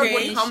then the the guard would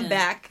manipulation. come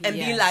back and be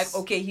Yes. like,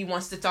 okay, he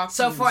wants to talk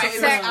So to you. for it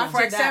was after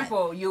that.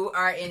 example, you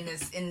are in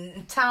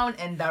town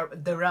and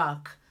the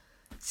Rock.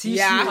 sees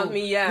Yeah, you. I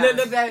mean, yeah. Look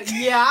at that.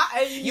 Yeah,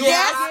 and You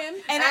yeah, hug him,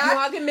 and you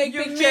hug him, make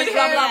you pictures, meet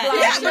blah him. blah blah. Yeah,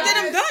 Yeah. but then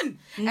I'm done.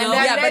 And No,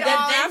 then yeah, but later then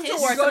on,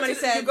 afterwards, you go somebody to,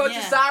 said, you go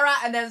yeah. to Sarah,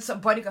 and then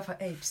somebody goes,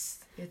 hey, psst.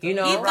 You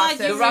know, He The thought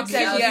you Rock were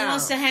said, cute. yeah. He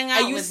wants to hang out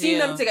And you with see you.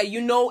 them together,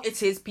 you know it's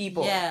his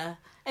people. Yeah.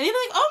 And you're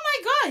like, oh my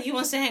God, he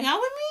wants to hang out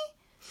with me?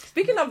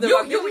 Speaking of The You-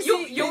 Rock, you- did you-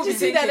 you you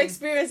see that thinking,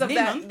 experience of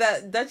Demon.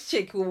 that Dutch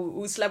chick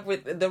who slept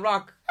with The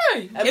Rock?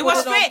 Hey. And It put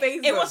was on fake.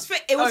 Facebook? It was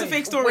fake. It was a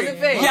fake story. Was it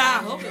fake?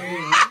 Yeah.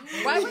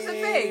 Why was it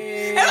fake?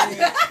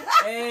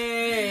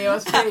 Hey, it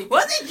was fake.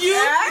 Was it you?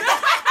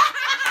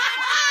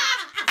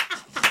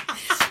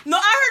 No,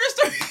 I heard the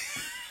story.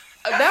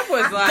 That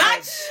was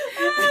like.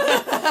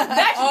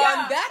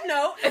 On that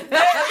note,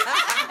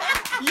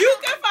 You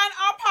can find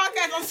our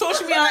podcast on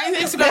social media on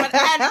Instagram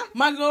at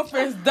My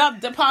Girlfriend's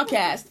Dub the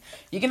Podcast.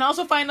 You can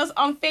also find us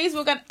on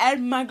Facebook at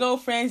My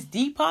Girlfriends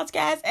The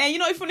Podcast. And, if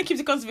you want to keep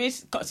the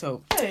conversation...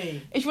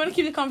 If you want to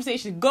keep the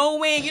conversation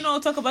going,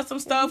 talk about some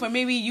stuff, or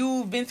maybe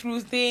you've been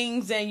through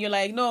things and you're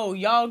like, no,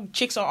 y'all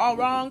chicks are all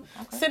wrong,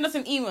 send us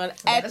an email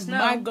at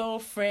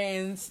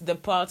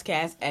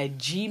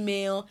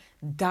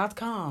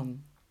mygirlfriendsthepodcast@gmail.com.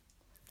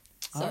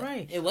 So, all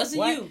right. It wasn't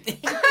What? you.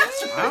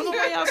 I don't know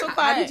why y'all so How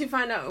quiet. did you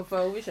find out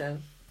for which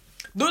one?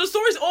 No, the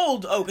story's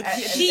old. Oh,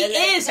 She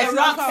is a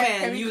rock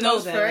fan. You know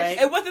that, right?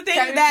 it was the thing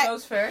Can we that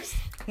close first?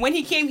 when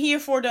he came here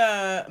for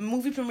the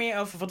movie premiere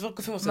of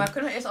welke film was Maar het?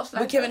 kunnen we eerst With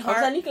afsluiten? Kevin Was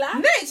Hart. dat niet klaar?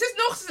 Nee, ze is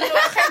nog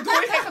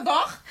geen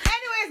gedag.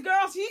 Anyways,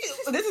 girls,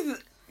 this is.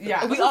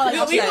 Ja, We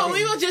all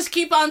We will just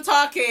keep on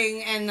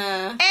talking and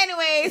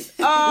Anyways,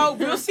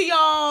 we'll see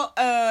y'all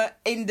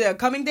in the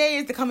coming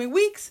days, the coming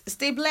weeks.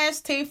 Stay blessed,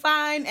 stay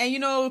fine, and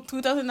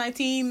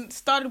 2019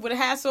 started with a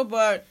hassle,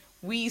 but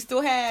we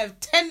still have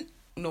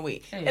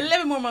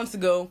 11 more months to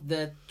go.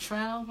 the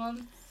trial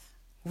month.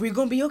 We're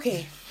gonna be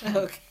okay.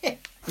 Okay.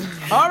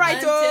 All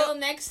right, Until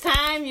next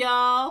time,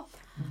 y'all.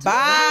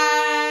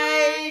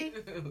 bye.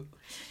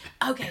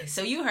 Okay,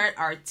 so you heard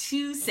our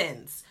 2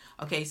 cents.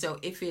 Okay, so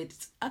if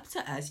it's up to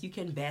us, you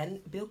can ban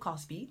Bill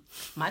Cosby,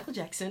 Michael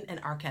Jackson, and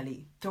R.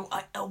 Kelly. Throw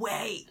it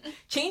away.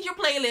 Change your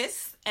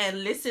playlist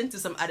and listen to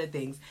some other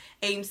things.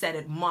 Aim said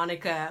it.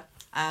 Monica.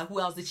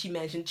 Who else did she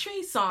mention?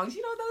 Trey Songz.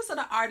 Those are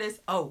the artists.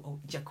 Oh,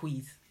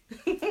 Jacquees.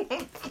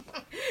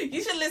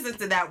 You should listen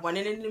to that one.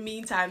 And in the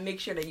meantime, make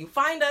sure that you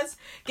find us.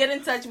 Get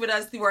in touch with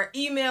us through our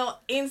email,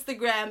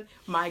 Instagram,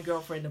 My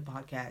Girlfriend the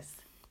Podcast.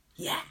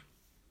 Yeah.